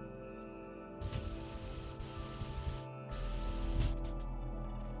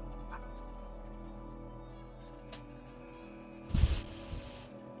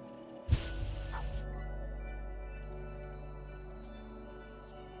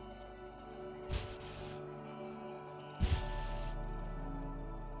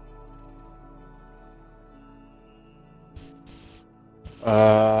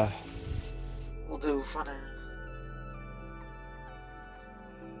 We'll do for now.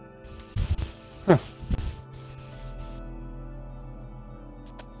 Huh.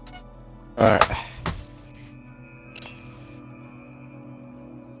 Alright.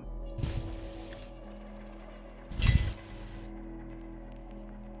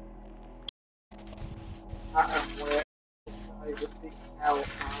 Where I would think out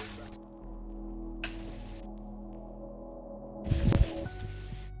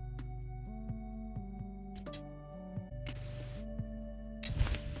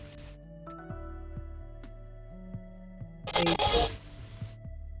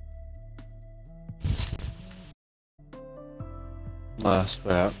Last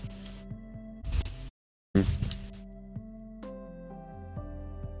bit.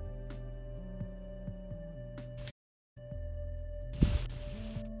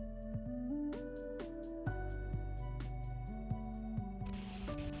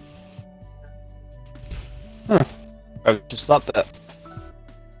 Huh. Oh, just that bit.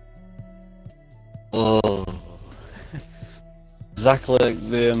 Oh. Exactly like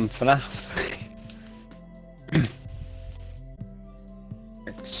the FNAF.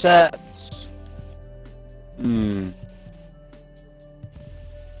 Except...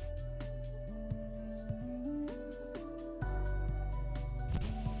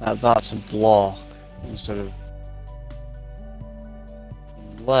 That's a block instead of...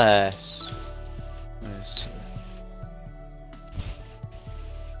 Unless... Let's see.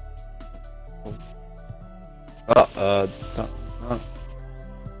 That.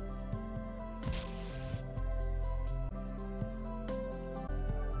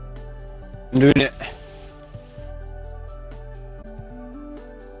 I'm doing it.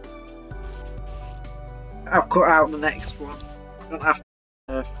 cut out the next one. Don't have to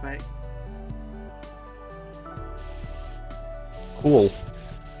perfect. Cool.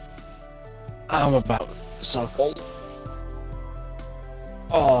 I'm about so cold.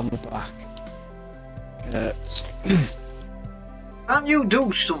 Oh, my back. Can you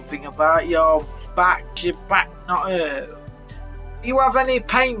do something about your back not hurt? Do you have any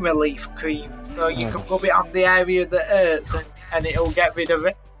pain relief cream so you can rub it on the area that hurts and it'll get rid of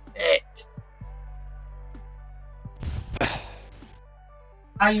it?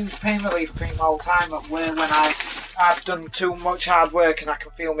 I use pain relief cream all the time at work when I've done too much hard work and I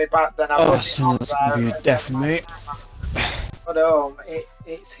can feel my back, then I rub it on that's gonna be there. death, mate. But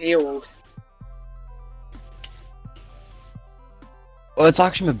it's healed. Well, it's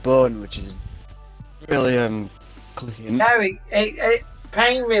actually my bone, which is really clicking. No,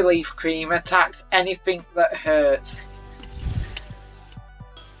 pain relief cream attacks anything that hurts.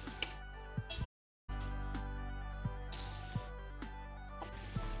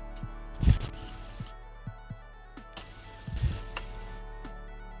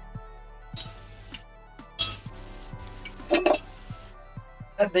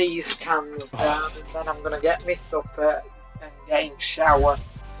 Set these cans down, and then I'm gonna get my supper and get in shower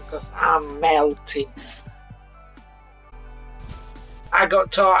because I'm melting. I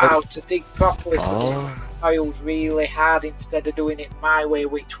got taught how to dig properly for oils really hard instead of doing it my way,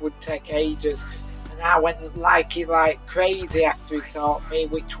 which would take ages. And I went like crazy after he taught me,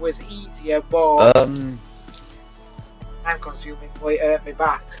 which was easier, but time consuming, but it hurt me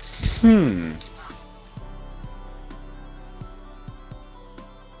back.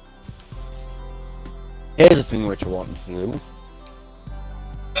 Here's a thing which I want to do.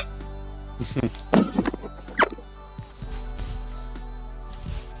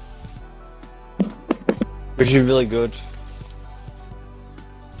 Which is really good.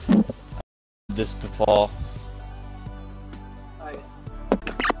 This before. Right.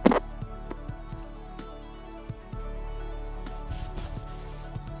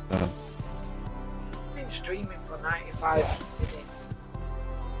 I've been streaming for 95 minutes.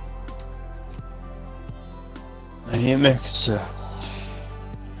 And you make a circle.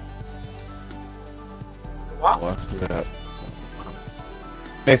 What? I'll have to do that.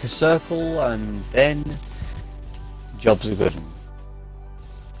 Make a circle and then jobs are good.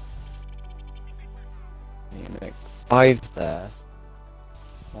 You make 5 there.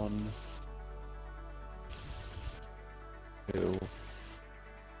 1, 2,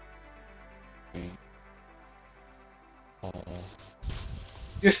 3, 4.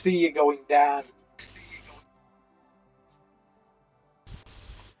 Just see you going down.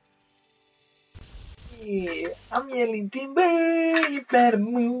 Yeah, I'm yelling timber, you better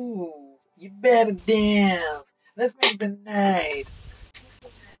move, you better dance, let's make the night.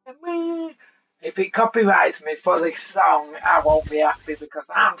 If it copyrights me for this song, I won't be happy because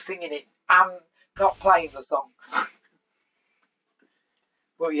I'm singing it, I'm not playing the song.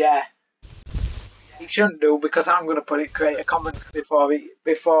 But yeah, it shouldn't do because I'm going to put it create a comment before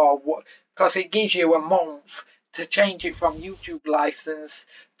because it gives you a month to change it from YouTube license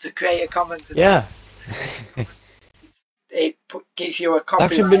to create a comment. Yeah. It gives you a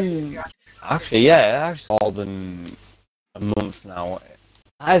copyright. Actually, yeah, it's more than a month now.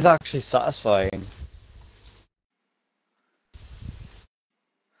 That is actually satisfying.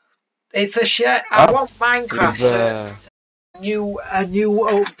 It's a shit. I want Minecraft to a new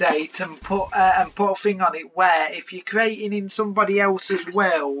update and put a thing on it where if you're creating in somebody else's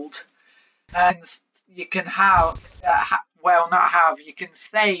world, and you can have you can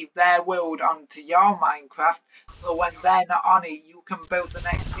save their world onto your Minecraft, so when they're not on it, you can build the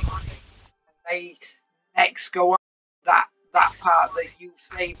next thing on it. And they next go on that part that you've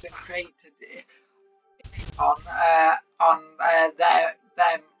saved and created it on their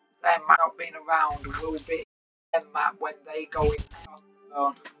map not being around will be their map when they go in on their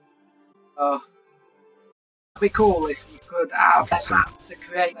own. It'd be cool if you could have a map to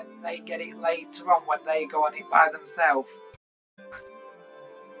create and they get it later on when they go on it by themselves.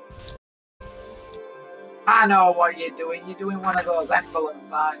 I know what you're doing. You're doing one of those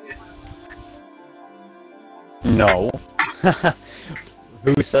emblems, aren't you? No.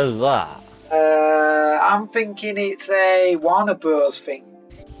 Who says that? I'm thinking it's a Warner Bros. Thing.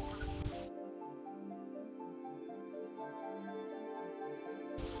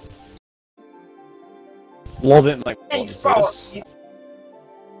 Love it, like what this is.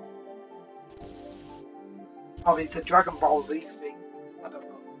 Oh, it's a Dragon Ball Z thing. I don't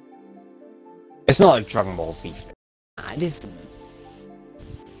know. It's not a Dragon Ball Z thing. It isn't.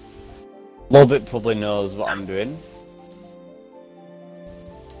 Lobit probably knows what I'm doing.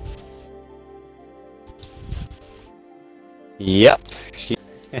 Yep.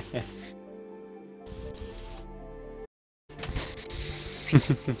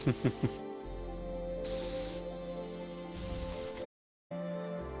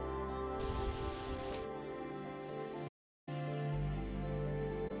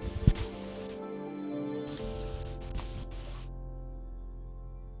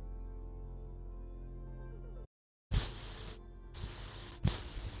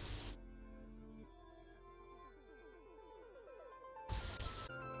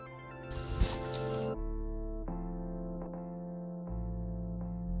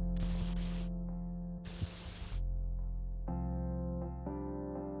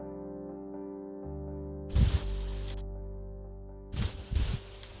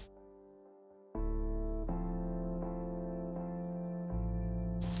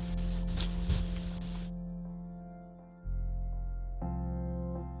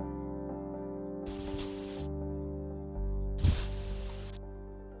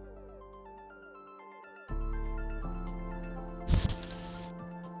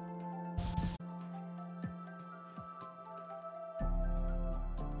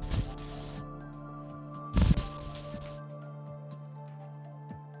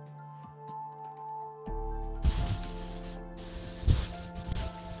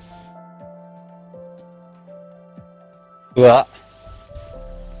 That.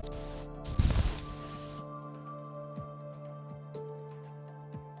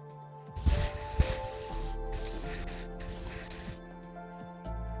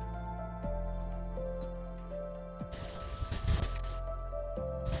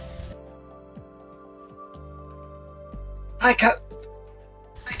 I can't.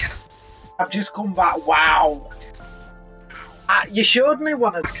 I've just come back. Wow. You showed me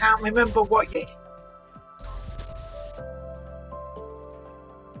one. I can't remember what you.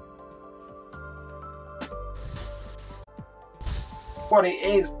 What it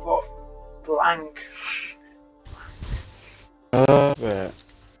is, but blank. Wait. Let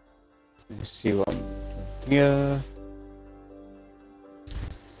me see what. Yeah.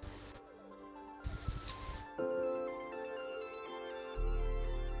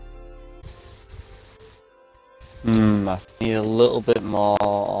 I need a little bit more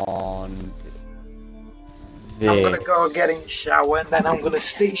on this. I'm gonna go get in the shower and then I'm gonna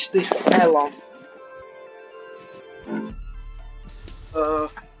stitch this L on.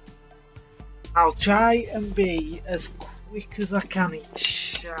 I'll try and be as quick as I can in the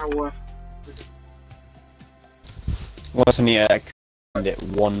shower. Once I need to extend it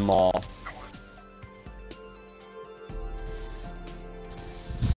one more.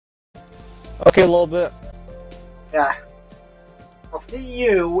 Okay, a little bit. Yeah. I'll see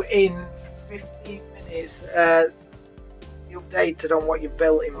you in 15 minutes. You updated on what you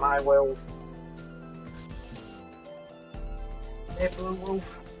built in my world. Hey, Blue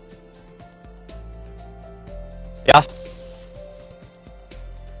Wolf. Yeah.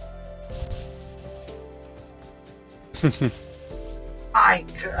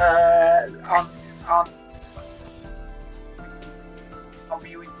 Mike, on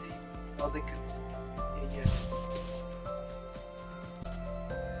viewing team, so they can hear you.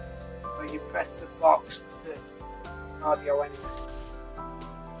 So you press the box to audio anyway.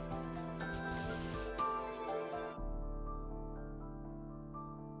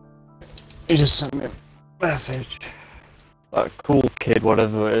 He just sent me a message. That cool kid,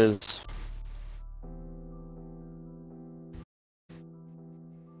 whatever it is.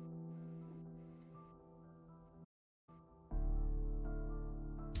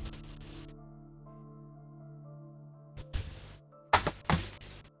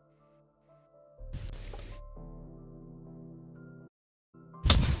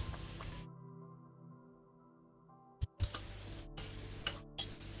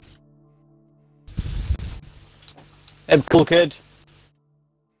 Hey, cool kid.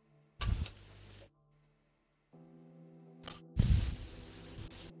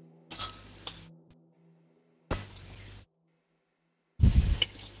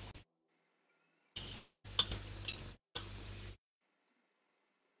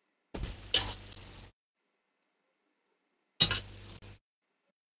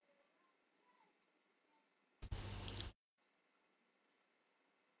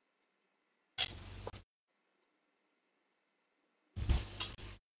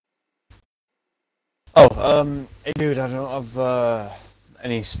 Oh, hey dude, I don't have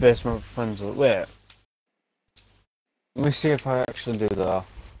any spaceman friends. Wait, let me see if I actually do that.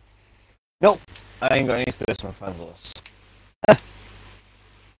 Nope, I ain't got any spaceman friends list.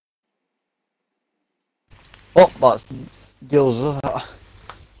 Well, that deals with that.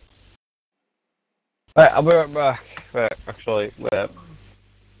 Right, I'll be right back. Wait, actually, wait. I'm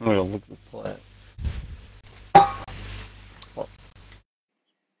gonna look at the plate. What?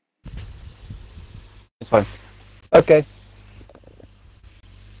 It's fine. Okay.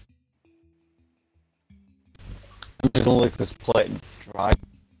 I'm just gonna lick this plate dry.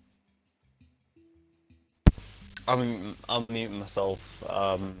 I'm muting myself.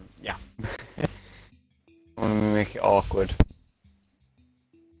 Yeah. I'm gonna make it awkward.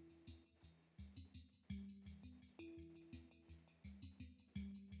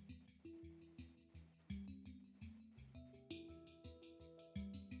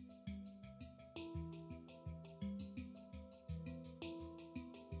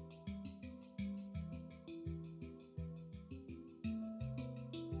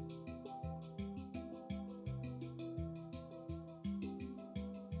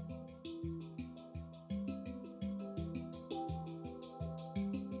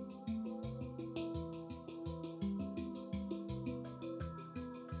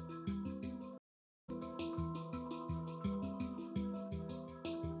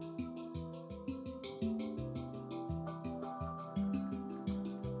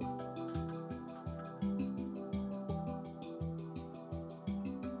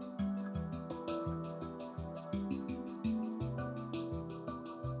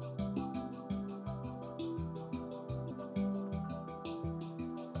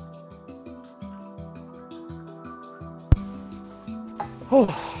 Whew.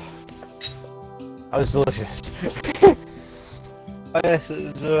 That was delicious. Yes,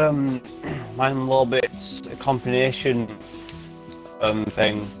 mine a little bit a combination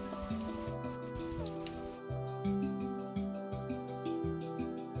thing.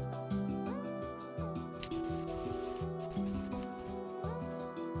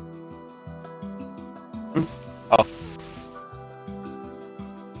 Oh.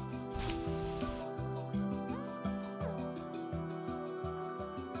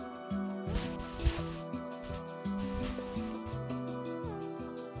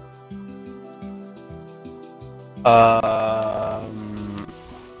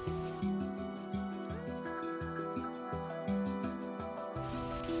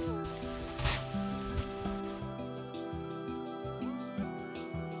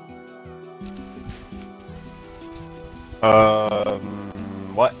 Um.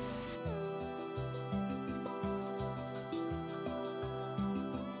 What?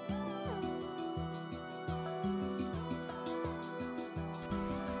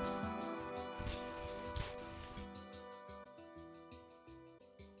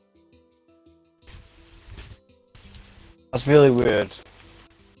 That's really weird.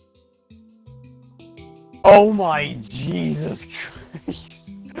 Oh my Jesus Christ!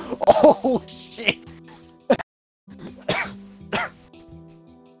 Oh shit!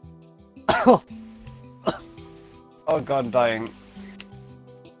 Oh god, I'm dying.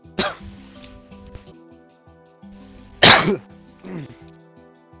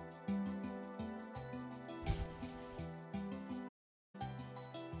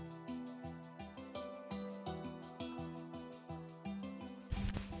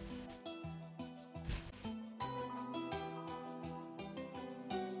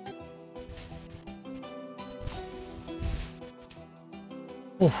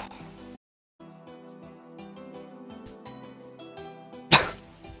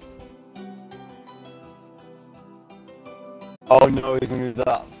 Oh no, he's gonna do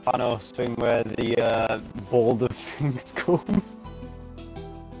that Thanos thing where the boulder things come.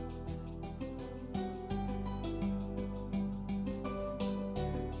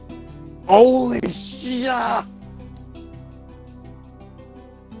 Holy shit!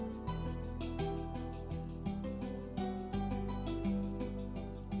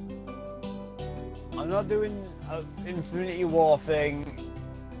 I'm not doing an Infinity War thing.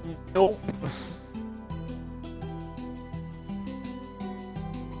 Nope.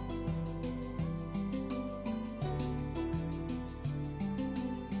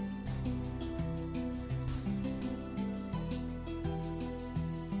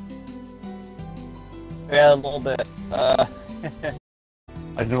 Yeah, a little bit. I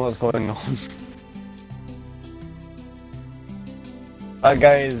don't know what's going on. That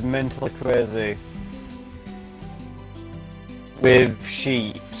guy is mentally crazy. With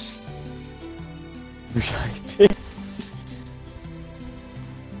sheeps.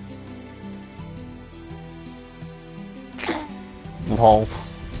 Lol.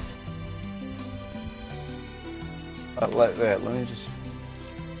 Wait, let me just...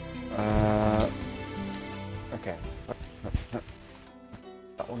 Okay.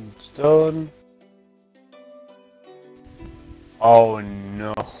 That one's done. Oh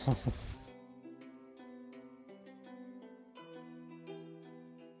no.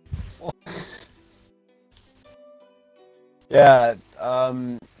 Yeah,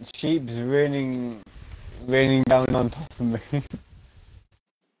 sheep's raining down on top of me.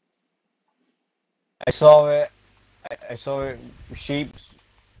 I saw it. I saw it. Sheep's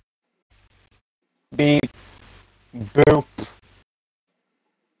beep, boop.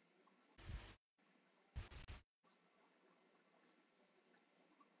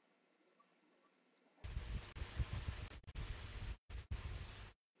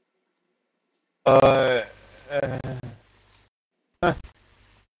 Uh, uh, huh,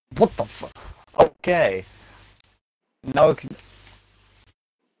 what the fuck? Okay, now I can.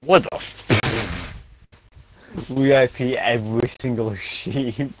 What the? VIP every single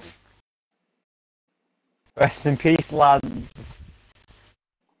sheep. Rest in peace, lads.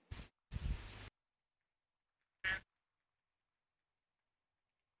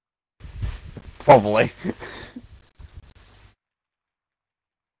 Probably.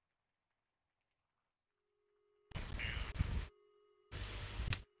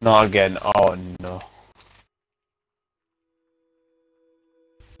 Not again. Oh no.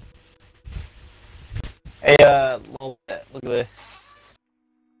 Hey, look at this.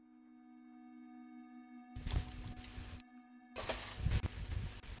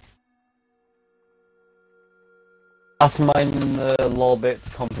 That's mine, Lorbit's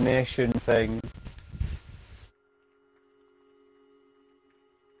combination thing.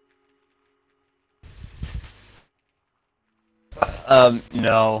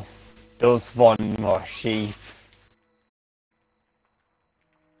 No. There's one more sheep.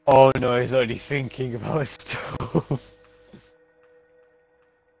 Oh no, he's already thinking about stuff.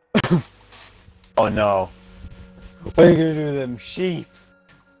 Oh no. What are you gonna do with them sheep?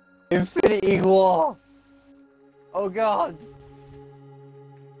 Infinity War! Oh god!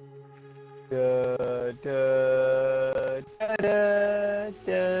 Da, da, da, da,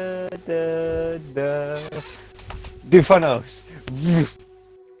 da, da, da. Do Thanos!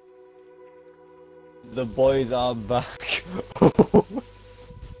 The boys are back.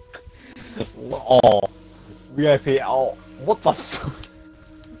 Oh, VIP. Oh, what the fuck?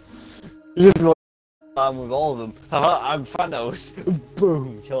 You just got time with all of them. Haha, I'm Thanos.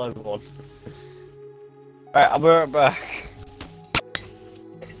 Boom, kill everyone. Right, I'll be right back.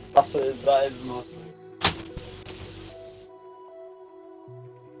 That is mostly.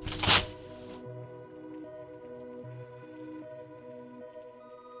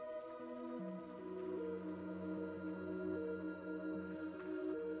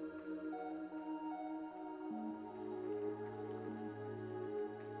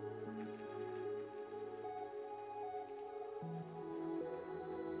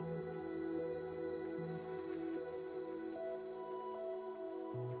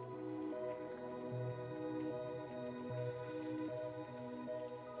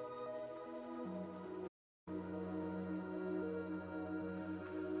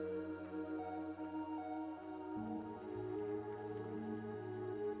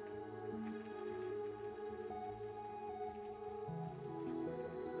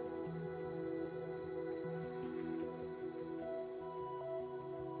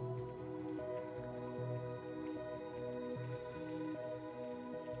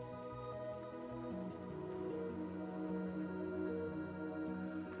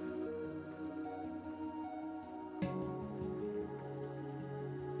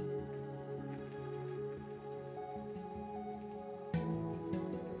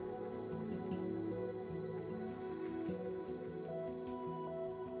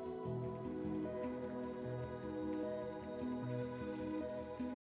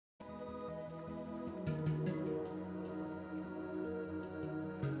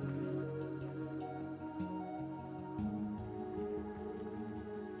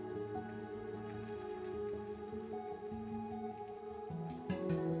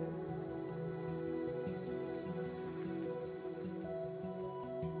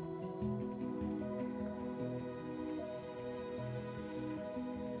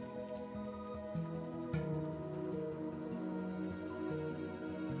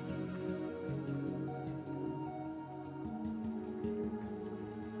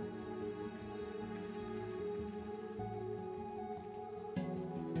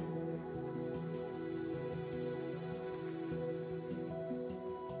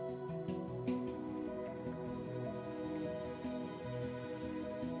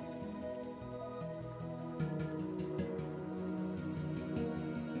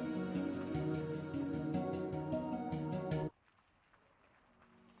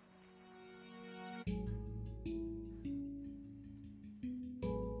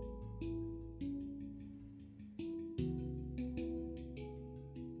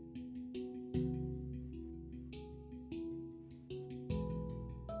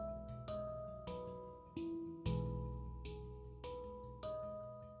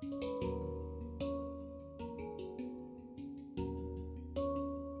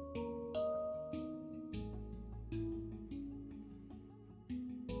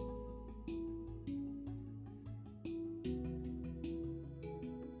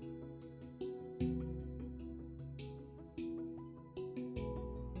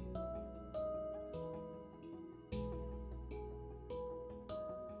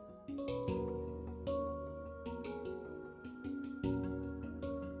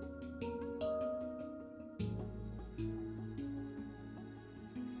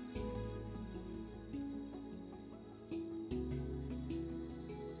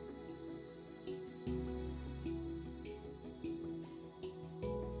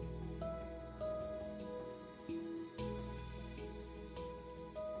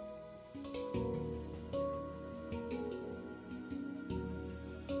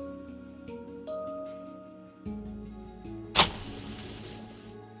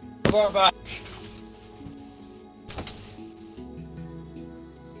 We're back.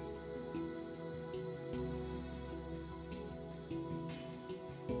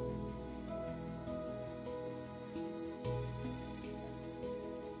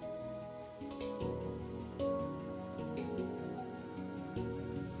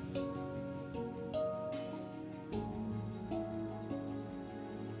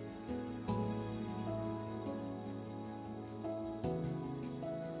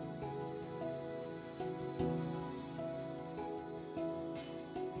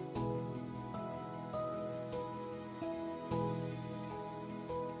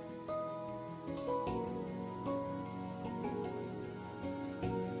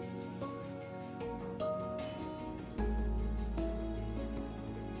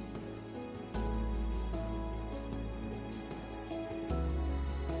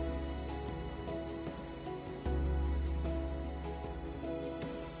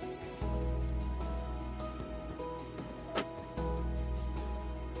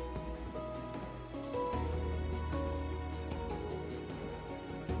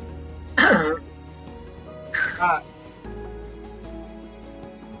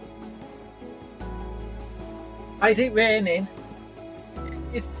 Right. Is it raining?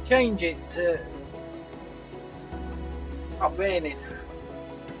 It's changing to not raining.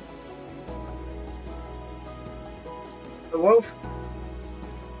 The wolf?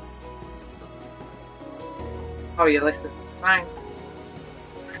 Oh, you listen. Thanks.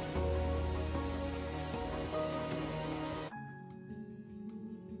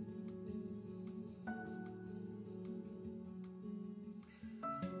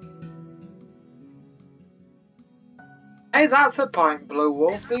 Hey, that's a point, Blue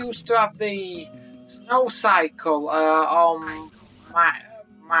Wolf. They used to have the snow cycle on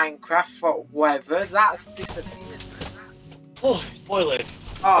Minecraft for weather. That's disappeared. Oh, it's boiling.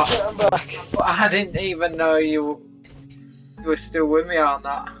 Oh, Okay, I'm back. I didn't even know you were still with me on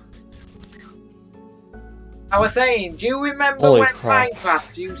that. I was saying, do you remember Holy when crap.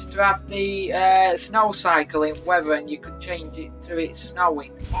 Minecraft used to have the snow cycle in weather and you could change it to it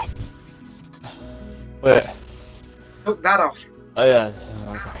snowing? Wait. Took that off. Oh yeah.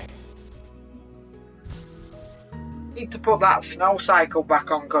 Okay. Need to put that snow cycle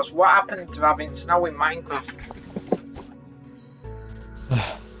back on, because what happened to having snow in Minecraft?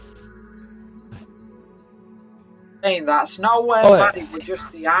 Saying that snow weren't bad, it was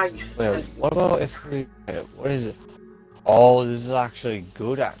just the ice. Wait, what about if we... What is it? Oh, this is actually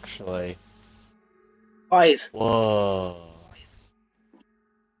good, actually. Boys, Whoa.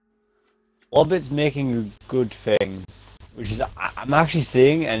 Orbit's making a good thing, which is I'm actually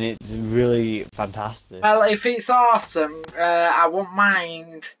seeing, and it's really fantastic. well, if it's awesome, I won't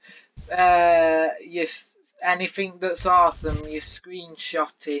mind anything that's awesome, you're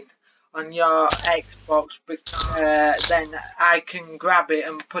screenshotting on your Xbox, then I can grab it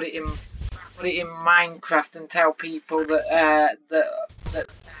and put it in Minecraft and tell people that well,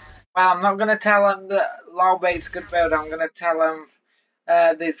 I'm not gonna tell them that Lowbait's a good build. I'm gonna tell them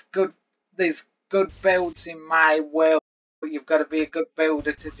there's good builds in my world, but you've got to be a good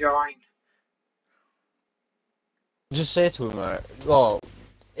builder to join. Just say to him, right? Well,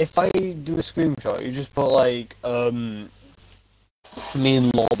 if I do a screenshot, you just put like, me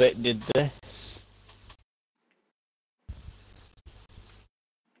and Lorbit did this.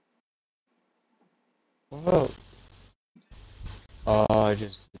 What about? I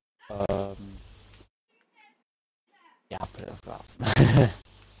just, yeah, I'll put it like that.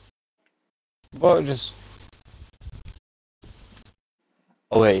 Well, just.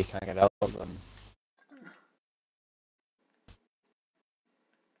 Oh wait, you can't get out of them.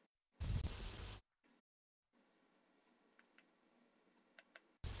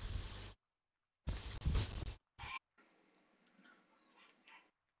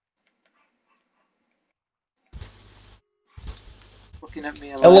 Looking at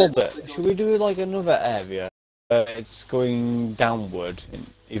me A little bit. Should we do like another area? It's going downward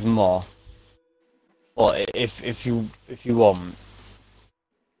even more. Well, if you want.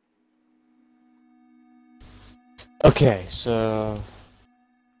 Okay, so.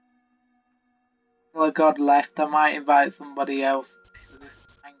 Well, God left. I might invite somebody else to this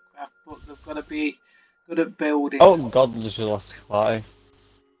Minecraft, but they've got to be good at building. Oh God, there's a left party.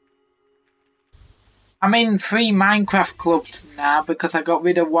 I'm in 3 Minecraft clubs now because I got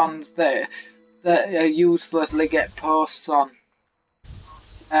rid of ones that uselessly get posts on.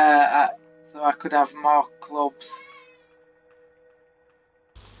 So I could have more clubs.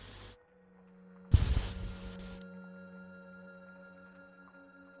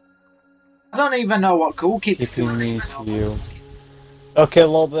 I don't even know what Cool Kid's Keeping doing. me to you. Okay, a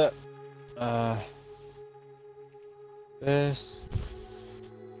little bit. This.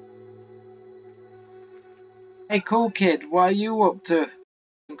 Hey, cool kid, what are you up to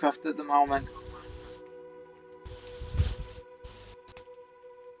in Minecraft at the moment?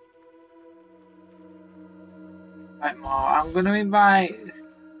 Right, more. I'm going to invite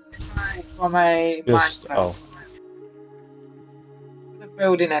from a Just Minecraft. oh. Good at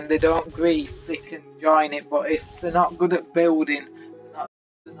building and they don't grief, they can join it. But if they're not good at building,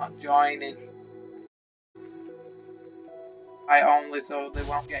 they're not joining. I only, so they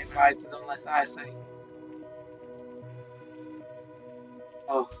won't get invited unless I say.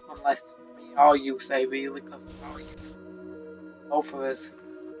 Oh, unless me or you say really, because both of us.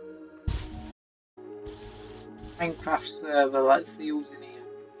 Minecraft server, let's see who's in here.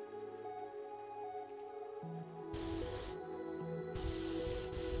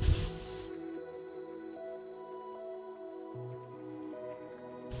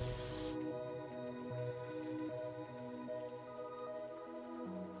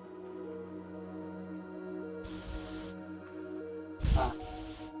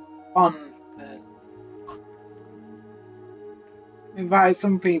 One person. Invite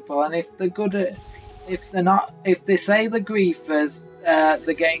some people, and if they're good at, if they're not, if they say they're griefers,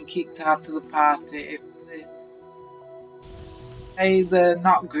 they're getting kicked out of the party. If they say they're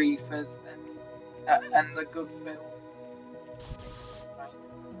not griefers, and they're good build.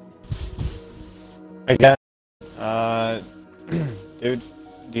 Again. Dude,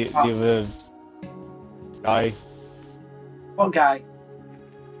 the other guy. What guy?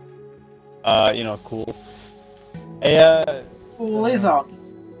 You know, cool. Hey, Cool is on.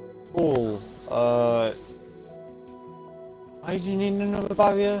 Cool. Why do you need another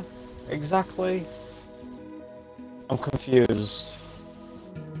barrier? Exactly? I'm confused.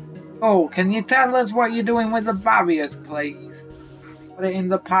 Oh, can you tell us what you're doing with the barriers, please? Put it in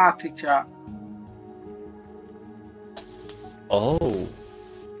the party chat. Oh.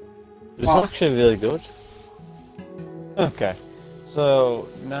 This is What? actually really good. Okay. So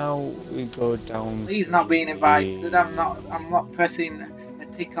now we go down. He's not being invited. I'm not pressing a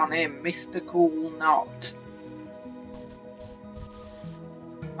tick on him. Mr. Cool not.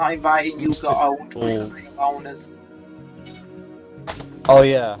 Not inviting you Mr. got owned Cool. because of the owners. Oh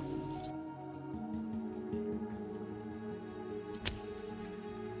yeah.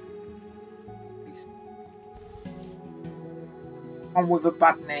 One with a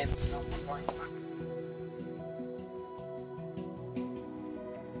bad name.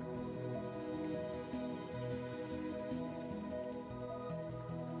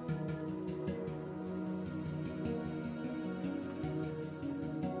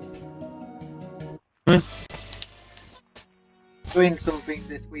 Doing something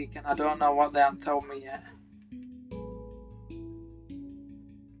this week and I don't know what they haven't told me yet.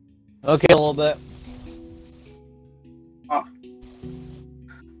 Okay, a little bit. Oh.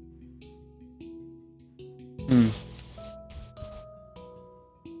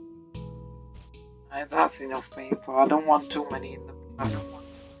 Right, that's enough people. I don't want too many in the. I don't want.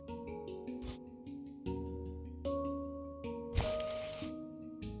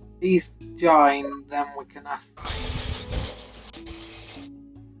 Please join, then we can ask.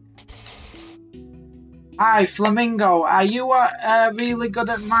 Hi Flamingo, are you really good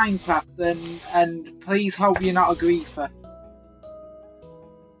at Minecraft and please hope you're not a griefer.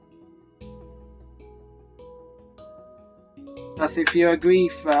 Because if you're a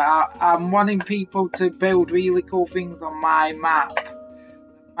griefer, I'm wanting people to build really cool things on my map,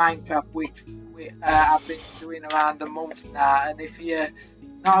 Minecraft, which I've been doing around a month now, and if you're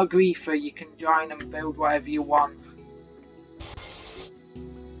not a griefer, you can join and build whatever you want.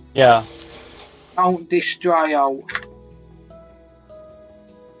 Yeah. Don't destroy out.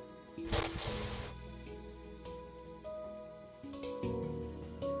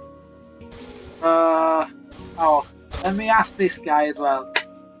 Oh, let me ask this guy as well.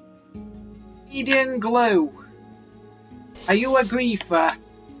 Median Glue, are you a griefer?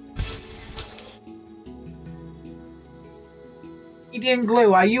 Median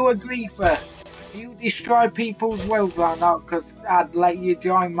Glue, are you a griefer? Do you destroy people's worlds or not? Because I'd let you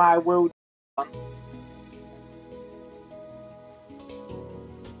join my world.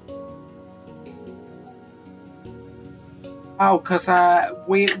 Oh, because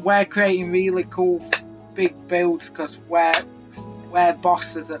we're creating really cool big builds because we're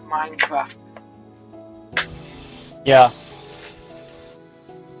bosses at Minecraft. Yeah.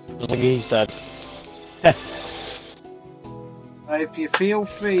 Just like he said. So if you feel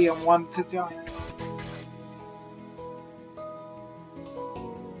free and want to join.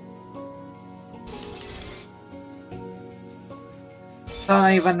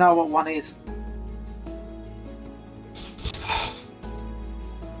 Don't even know what one is.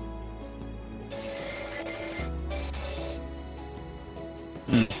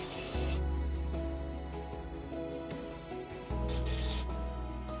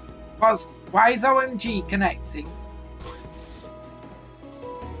 Why is OMG connecting?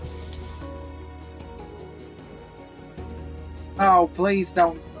 Oh, please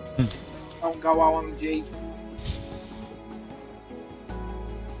don't go OMG.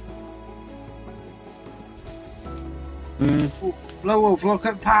 Ooh, Blue Wolf, look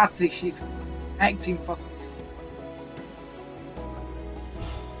at Party. She's connecting for something.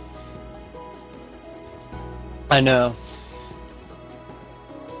 I know.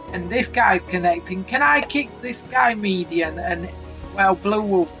 And this guy's connecting. Can I kick this guy median? And well, Blue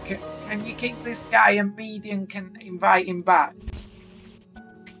Wolf, can you kick this guy and median can invite him back?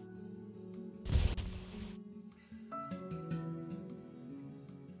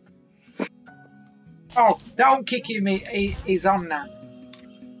 Oh, don't kick him. He's on now.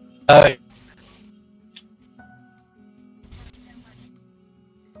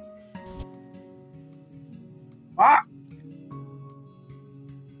 What?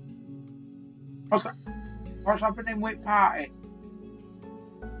 What's happening with Party?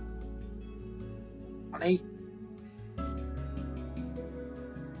 Honey?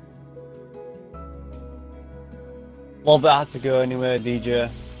 Well, but I had to go anyway,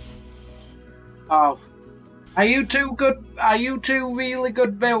 DJ. Oh. Are you two good? Are you two really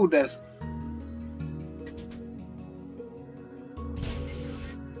good builders?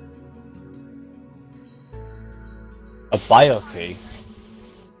 A bio key?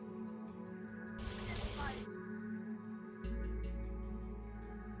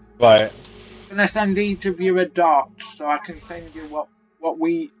 Right. I'm gonna send each of you a dot so I can send you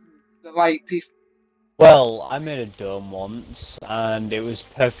the latest. Well, I made a dome once, and it was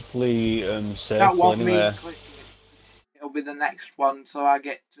perfectly That circle won't anyway. be clicking it. It'll be the next one, so I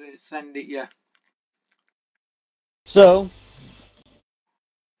get to send it you. So,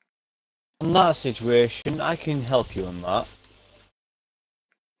 in that situation, I can help you on that.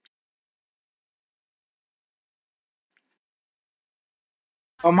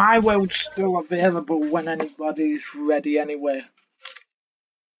 Well, my world's still available when anybody's ready anyway.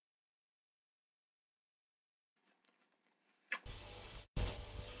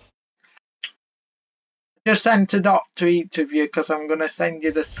 Just sent a dot to each of you because I'm going to send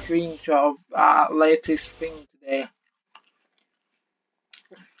you the screenshot of our latest thing today.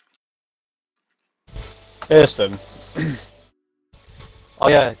 Here's them. Oh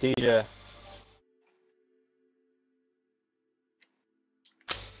yeah, DJ.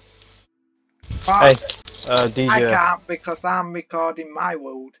 But Hey, DJ. I can't because I'm recording my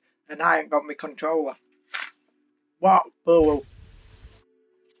world and I ain't got my controller. What, Boo?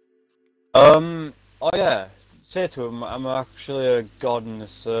 Oh yeah. Say to him, I'm actually a god in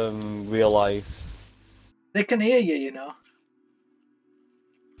this real life. They can hear you, you know.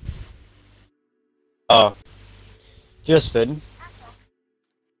 Oh. Just Finn.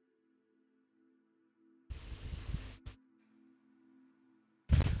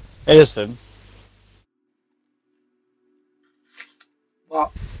 Here's Finn.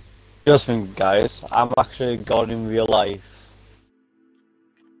 What? Just Finn, guys. I'm actually a god in real life.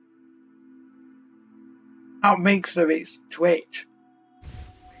 Not Mixer, it's Twitch.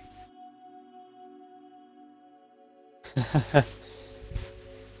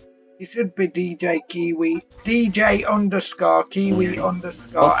 You should be DJ Kiwi. DJ underscore Kiwi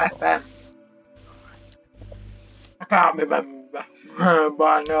underscore FM. I can't remember, but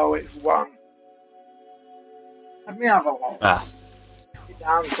I know it's one. Let me have a look. Ah. It's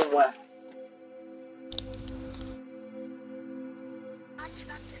down somewhere.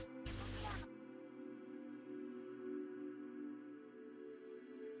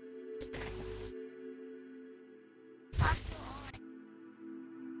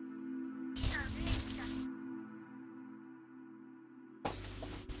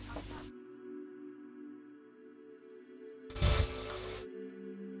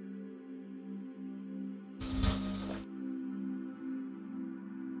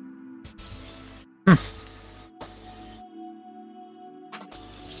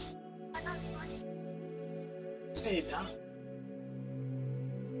 Hey, now.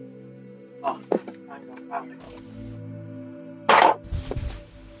 Oh, hang on, found it.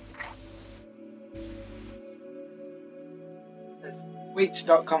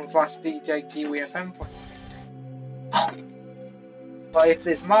 Twitch.com/DJKiwiFM. But if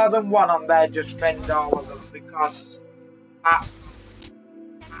there's more than one on there, just friend all of them because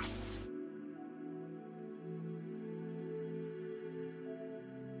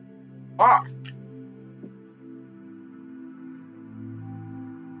Ah,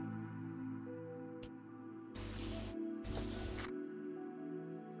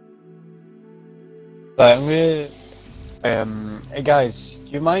 Right, I'm gonna. Hey guys,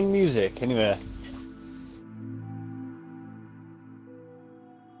 do you mind music anyway?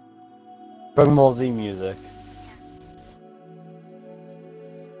 Dragon Ball Z music.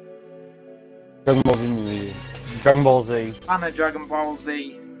 Dragon Ball Z music. Dragon Ball Z. fan of Dragon Ball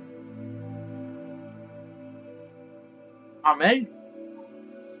Z. I mean,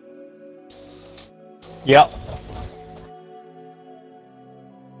 Yep.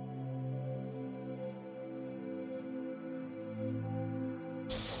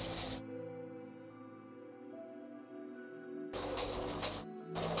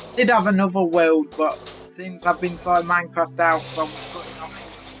 did have another world, but since I've been trying Minecraft out from cutting off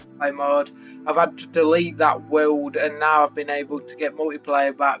multiplayer mode, I've had to delete that world, and now I've been able to get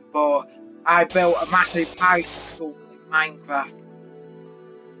multiplayer back. But I built a massive high school in Minecraft.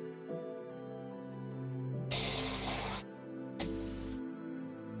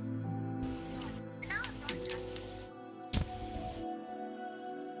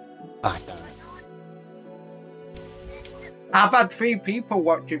 Ah, damn it. I've had 3 people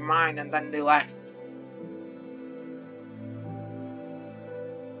watching mine, and then they left.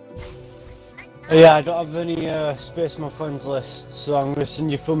 Yeah, I don't have any space on my friends list, so I'm gonna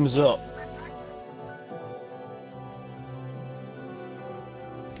send you thumbs up.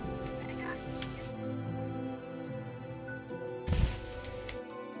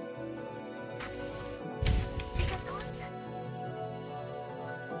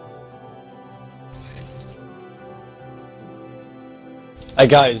 Hey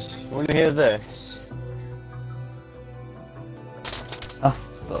guys, you wanna hear this? Ah,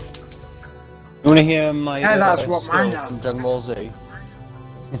 look. You wanna hear my Yeah, that's what skill mine are. from Dragon Ball Z?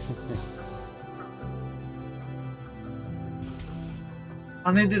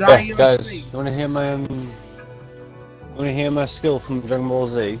 Only did I Yeah, even guys, speak. you wanna hear my skill from Dragon Ball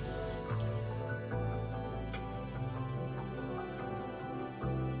Z?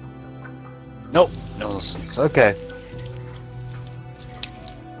 Nope, nonsense. Okay.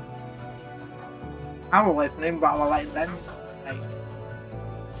 I was listening, but I was letting them say.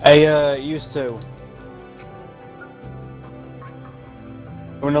 Hey, used to. You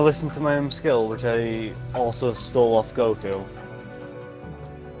wanna listen to my skill, which I also stole off Goku?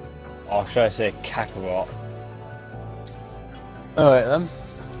 Or should I say Kakarot? Alright then.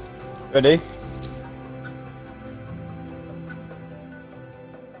 Ready?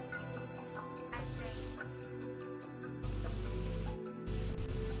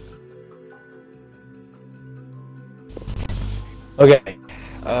 Okay.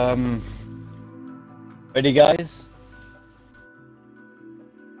 Ready guys?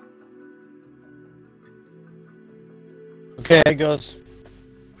 Okay, it goes.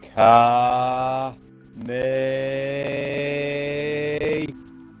 Ka me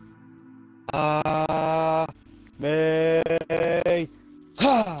a me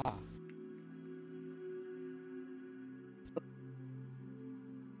ha.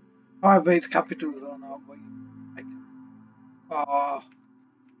 However, it's capitals or not, but like, oh,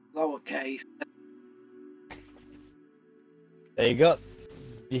 lowercase. There you go.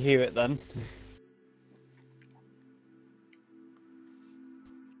 Did you hear it then?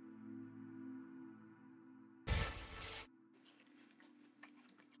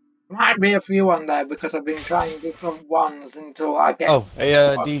 Might be a few on there because I've been trying different ones until I get Oh, hey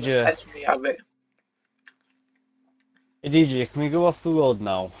what DJ. lets me have it. Hey DJ, can we go off the road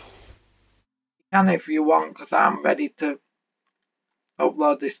now? You can if you want, because I'm ready to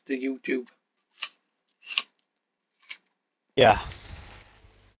upload this to YouTube. Yeah.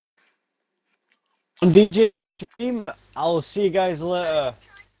 On DJ team, I'll see you guys later.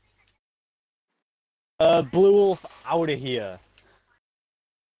 Blue Wolf out of here.